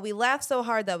left, but we laughed so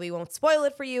hard that we won't spoil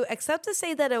it for you, except to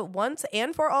say that it once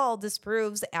and for all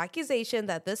disproves the accusation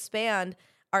that this band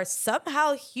are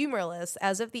somehow humorless,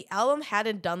 as if the album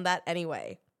hadn't done that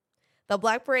anyway. The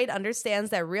Black Parade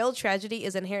understands that real tragedy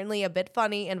is inherently a bit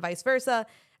funny and vice versa,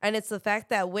 and it's the fact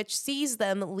that which sees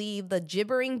them leave the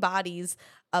gibbering bodies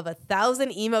of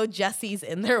 1,000 emo Jessies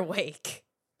in their wake.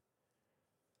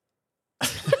 I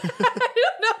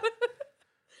don't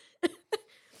know.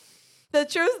 The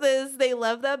truth is, they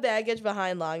left that baggage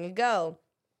behind long ago.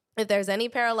 If there's any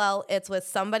parallel, it's with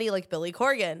somebody like Billy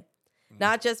Corgan.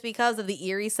 Not just because of the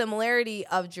eerie similarity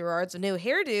of Gerard's new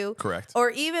hairdo, correct,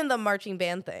 or even the marching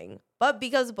band thing, but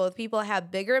because both people have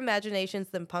bigger imaginations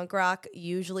than punk rock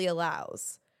usually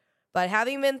allows. But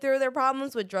having been through their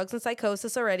problems with drugs and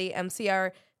psychosis already,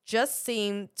 MCR just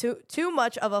seemed too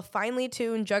much of a finely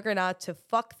tuned juggernaut to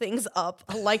fuck things up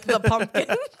like the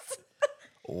Pumpkins.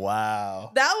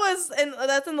 Wow. That was, and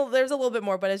there's a little bit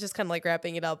more, but it's just kind of like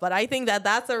wrapping it up. But I think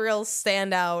that's a real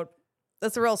standout.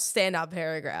 That's a real standout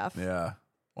paragraph. Yeah.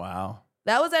 Wow.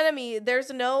 That was Enemy. There's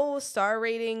no star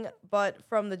rating, but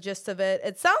from the gist of it,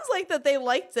 it sounds like that they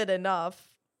liked it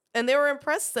enough and they were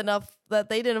impressed enough that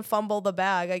they didn't fumble the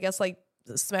bag. I guess like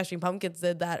Smashing Pumpkins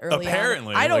did that early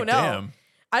Apparently. on. I don't know. Damn.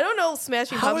 I don't know if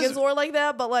Smashing Pumpkins were like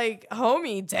that, but like,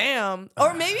 homie, damn.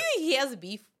 Or maybe he has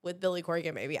beef with Billy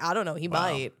Corgan, maybe. I don't know. He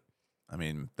might. I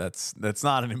mean, that's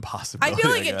not an impossibility. I feel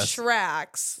like it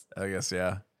tracks. I guess,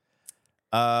 yeah.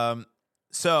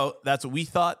 So that's what we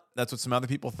thought. That's what some other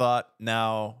people thought.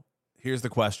 Now, here's the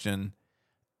question.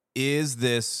 Is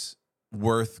this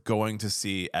worth going to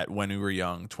see at When We Were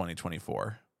Young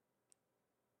 2024?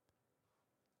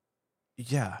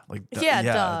 Yeah, like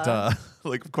duh.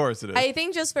 Like, of course it is. I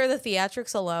think just for the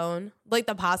theatrics alone, like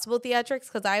the possible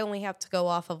theatrics, because I only have to go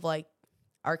off of like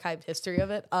archived history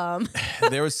of it.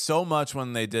 There was so much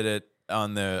when they did it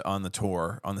on the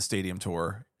tour, on the stadium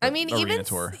tour. I mean,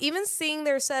 tour. even seeing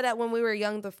their set at When We Were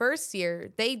Young the first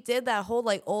year, they did that whole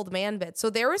like old man bit, so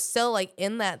they were still like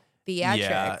in that theatrics.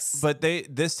 Yeah, but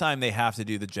this time they have to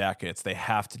do the jackets. They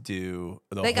have to do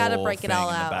the they gotta whole break thing it all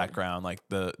in out. the background, like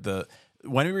the.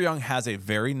 When We Were Young has a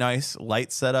very nice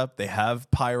light setup. They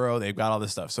have pyro. They've got all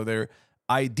this stuff. So they're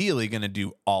ideally going to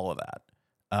do all of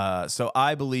that. So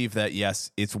I believe that,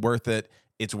 yes, it's worth it.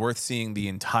 It's worth seeing the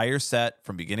entire set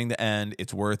from beginning to end.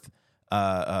 It's worth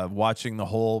watching the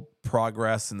whole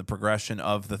progress and the progression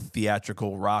of the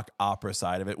theatrical rock opera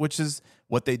side of it, which is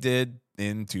what they did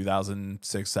in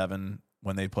 2006-07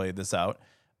 when they played this out.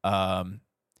 I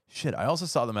also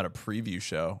saw them at a preview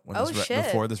show when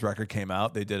before this record came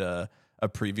out. They did a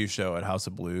preview show at House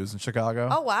of Blues in Chicago.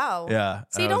 Oh, wow. Yeah.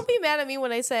 See, don't be mad at me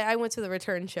when I say I went to the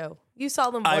return show. You saw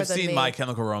them more than me. I've seen My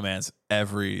Chemical Romance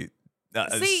every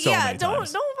See, so yeah, many don't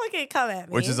times, fucking come at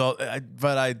me. which is all,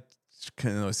 but I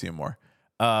can only see them more.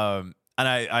 And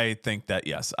I think that,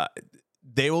 yes,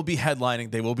 they will be headlining.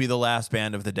 They will be the last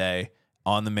band of the day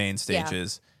on the main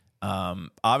stages.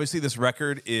 Obviously, this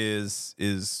record is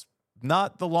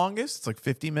not the longest. It's like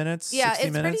 50 minutes. Yeah, 60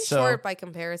 it's minutes, pretty short by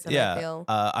comparison, I feel.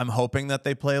 I'm hoping that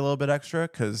they play a little bit extra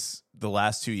because the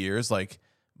last 2 years, like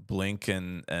Blink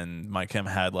and My Chem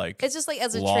had like it's just like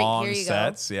as a long treat. Here you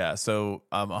sets. Go. Yeah, so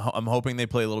I'm hoping they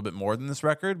play a little bit more than this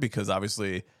record because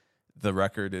obviously the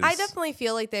record is. I definitely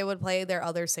feel like they would play their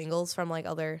other singles from like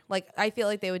I feel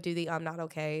like they would do the I'm Not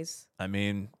Okays. I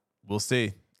mean, we'll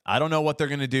see. I don't know what they're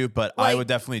gonna do, but I would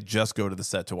definitely just go to the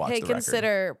set to watch the record.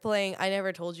 Consider playing I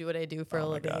Never Told You What I Do for a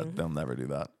living. God, they'll never do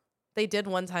that. They did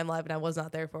one time live and I was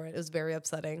not there for it. It was very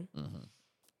upsetting. Mm-hmm.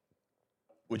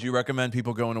 Would you recommend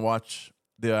people going to watch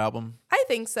the album? I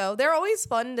think so. They're always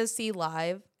fun to see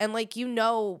live. And like, you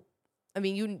know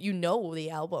the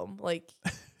album. Like,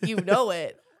 you know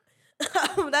it.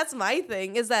 That's my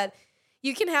thing, is that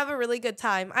you can have a really good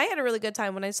time. I had a really good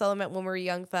time when I saw them at When We Were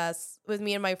Young Fest with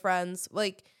me and my friends.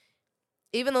 Like,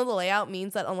 even though the layout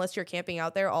means that unless you're camping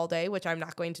out there all day, which I'm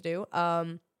not going to do,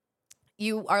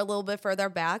 you are a little bit further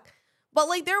back. But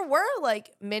like, there were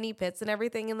like mini pits and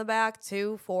everything in the back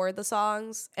too for the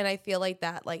songs, and I feel like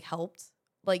that like helped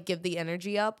like give the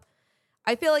energy up.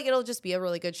 I feel like it'll just be a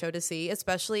really good show to see,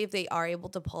 especially if they are able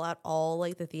to pull out all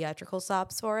like the theatrical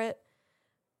stops for it.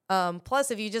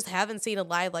 Plus, if you just haven't seen it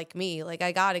live like me, like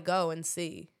I gotta go and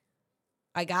see.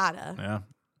 I gotta. Yeah.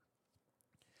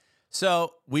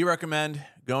 So we recommend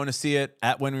going to see it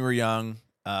at When We Were Young.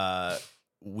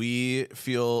 We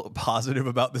feel positive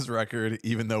about this record,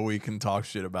 even though we can talk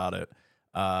shit about it.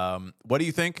 What do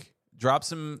you think? Drop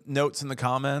some notes in the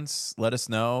comments. Let us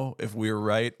know if we were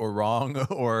right or wrong,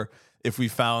 or if we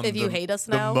found if you hate us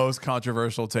now, the most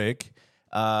controversial take.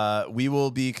 We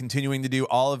will be continuing to do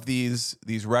all of these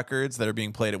records that are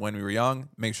being played at When We Were Young.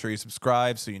 Make sure you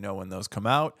subscribe so you know when those come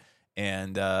out.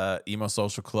 And Emo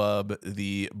Social Club,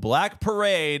 the Black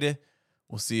Parade.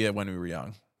 We'll see you at When We Were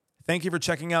Young. Thank you for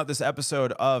checking out this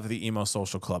episode of the Emo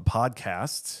Social Club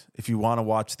podcast. If you want to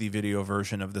watch the video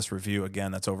version of this review,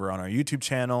 again, that's over on our YouTube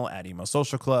channel at Emo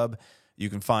Social Club. You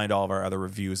can find all of our other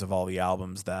reviews of all the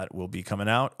albums that will be coming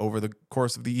out over the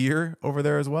course of the year over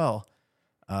there as well.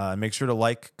 Make sure to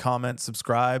like, comment,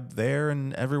 subscribe there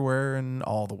and everywhere and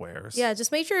all the wheres. Yeah,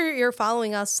 just make sure you're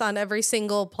following us on every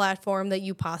single platform that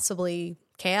you possibly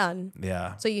can.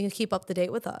 Yeah. So you can keep up to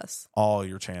date with us. All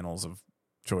your channels of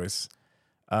choice.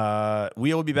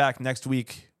 We will be back next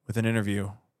week with an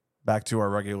interview. Back to our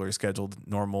regularly scheduled,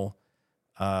 normal,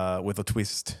 with a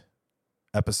twist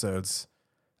episodes.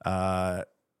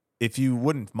 If you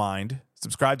wouldn't mind,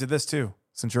 subscribe to this too,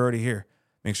 since you're already here.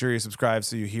 Make sure you subscribe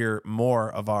so you hear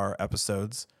more of our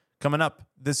episodes coming up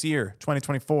this year,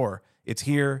 2024. It's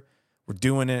here. We're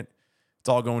doing it. It's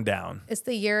all going down. It's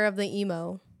the year of the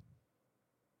emo.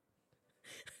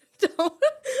 Don't,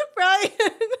 Brian.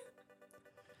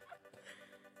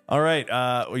 All right.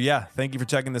 Well, yeah. Thank you for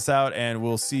checking this out, and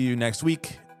we'll see you next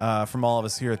week. From all of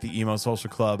us here at the Emo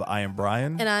Social Club, I am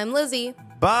Brian. And I'm Lizzie.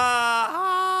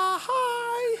 Bye.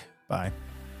 Bye.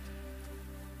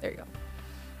 There you go.